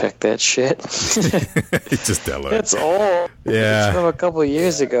don't check that shit. It's just download. It's old. Yeah, it's from a couple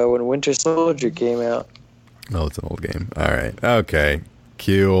years ago when Winter Soldier came out. Oh, it's an old game. All right. Okay.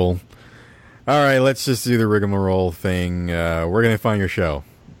 Cool. All right. Let's just do the rigmarole thing. We're going to find your show.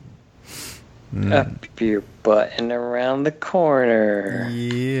 Up your butt and around the corner.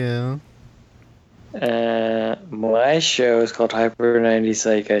 Yeah. My show is called Hyper 90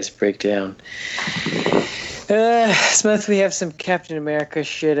 Zeitgeist Breakdown. Smith, we have some Captain America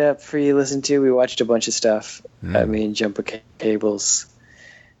shit up for you to listen to. We watched a bunch of stuff. I mean, Jumper Cables.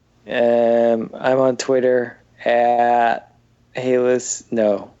 I'm on Twitter at Hyper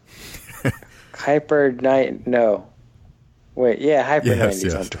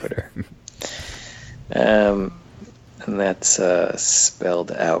 90s on Twitter. And that's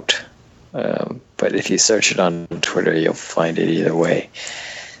spelled out. But if you search it on Twitter, you'll find it either way.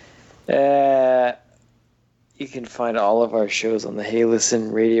 You can find all of our shows on the Hey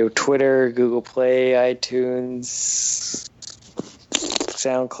Listen Radio Twitter, Google Play, iTunes,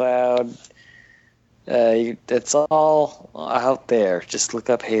 SoundCloud. That's all out there. Just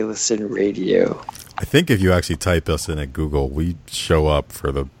look up Hey Listen Radio. I think if you actually type us in at Google, we show up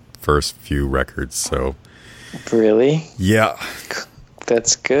for the first few records. So really? Yeah.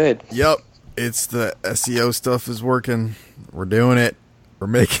 That's good. Yep. It's the SEO stuff is working. We're doing it. We're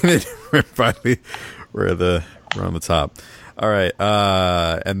making it. Finally, we're on the top. All right.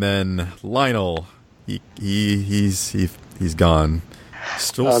 And then Lionel, he's gone.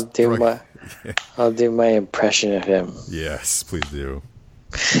 I'll do my impression of him. Yes, please do.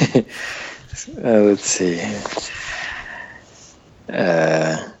 Let's see.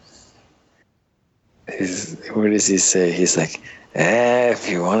 What does he say? He's like, if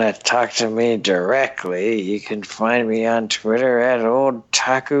you want to talk to me directly, you can find me on Twitter at Old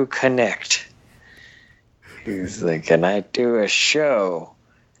Taku Connect. He's like, and I do a show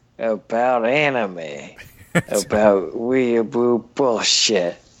about anime, about weeaboo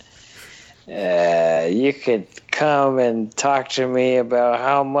bullshit. You could come and talk to me about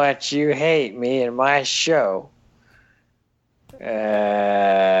how much you hate me and my show.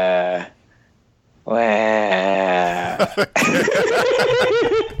 Okay.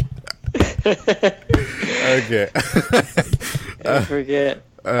 I forget.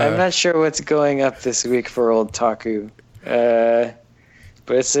 I'm not sure what's going up this week for Old Taku. But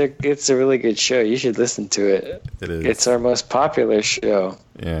it's a really good show. You should listen to it. It is. It's our most popular show.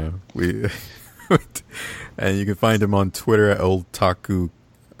 Yeah, and you can find him on Twitter at Old Taku.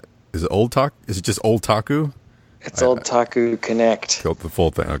 Is it Old Taku? Is it just Old Taku? It's old Taku Connect. Built the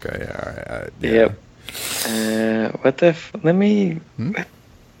full thing. Okay, yeah, all right. Yeah. Yep. What the? Let me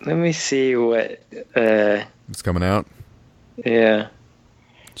see what. It's coming out. Yeah.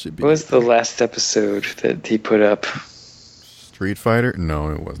 Should be. What was the last episode that he put up? Street Fighter?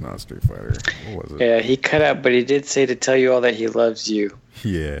 No, it was not Street Fighter. What was it? Yeah, he cut out, but he did say to tell you all that he loves you.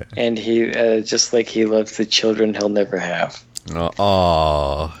 Yeah. And he, just like he loves the children he'll never have.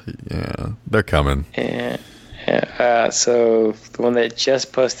 Oh, yeah. They're coming. Yeah. So the one that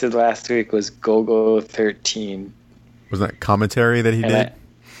just posted last week was Gogo 13. Was that commentary that he did?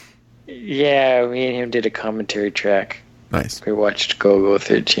 Yeah, me and him did a commentary track. Nice. We watched Gogo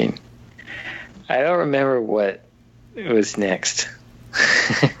 13. I don't remember what was next.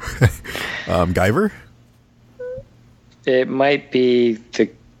 Guyver? It might be the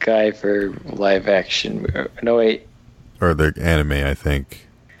Guyver live action. No, wait. Or the anime, I think.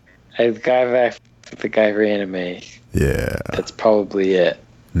 The Guyver anime. Yeah. That's probably it.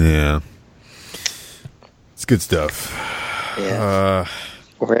 Yeah. It's good stuff. Yeah.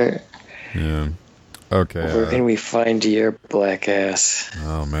 Yeah. Okay. Where can we find your black ass?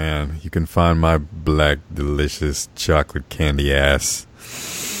 Oh, man. You can find my black, delicious chocolate candy ass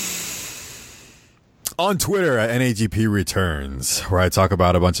on Twitter at NAGP Returns, where I talk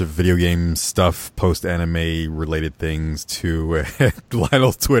about a bunch of video game stuff, post-anime related things to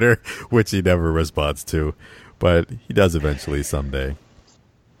Lionel's Twitter, which he never responds to, but he does eventually someday.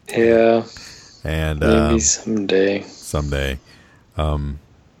 Yeah. And maybe someday. Someday.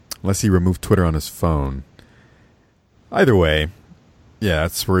 Unless he removed Twitter on his phone. Either way, yeah,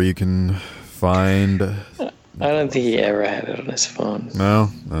 that's where you can find... I don't think he ever had it on his phone.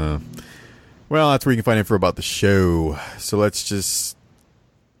 No? Well, that's where you can find info about the show. So let's just...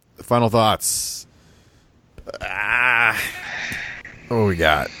 Final thoughts. What we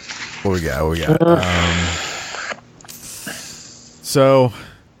got? So,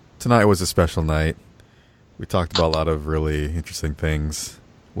 tonight was a special night. We talked about a lot of really interesting things.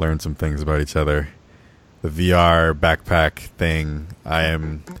 Learned some things about each other. The VR backpack thing, I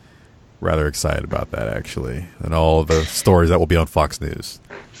am rather excited about that, actually. And all the stories that will be on Fox News.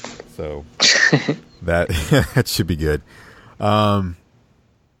 So, that should be good. Yeah,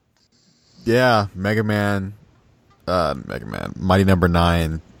 Mega Man, Mighty Number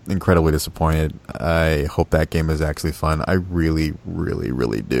 9, incredibly disappointed. I hope that game is actually fun. I really, really,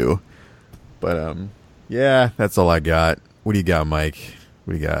 really do. But, yeah, that's all I got. What do you got, Mike?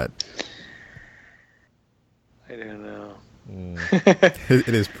 What do you got? I don't know. It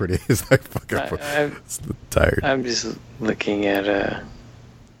is pretty. It's like fucking it's tired. I'm just looking at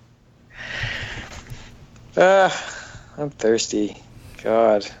I'm thirsty.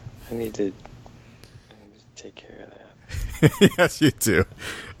 God, I need to take care of that. Yes, you do.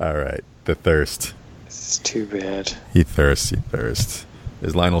 All right, the thirst. This is too bad. He thirsts.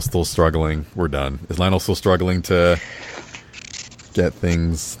 Is Lionel still struggling? We're done. Is Lionel still struggling to get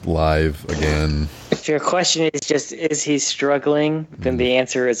things live again? If your question is just, is he struggling? Then the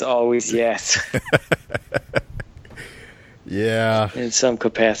answer is always yes. Yeah. In some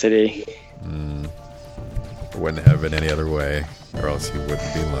capacity. Wouldn't have it any other way, or else he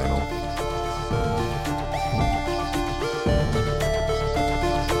wouldn't be Lionel.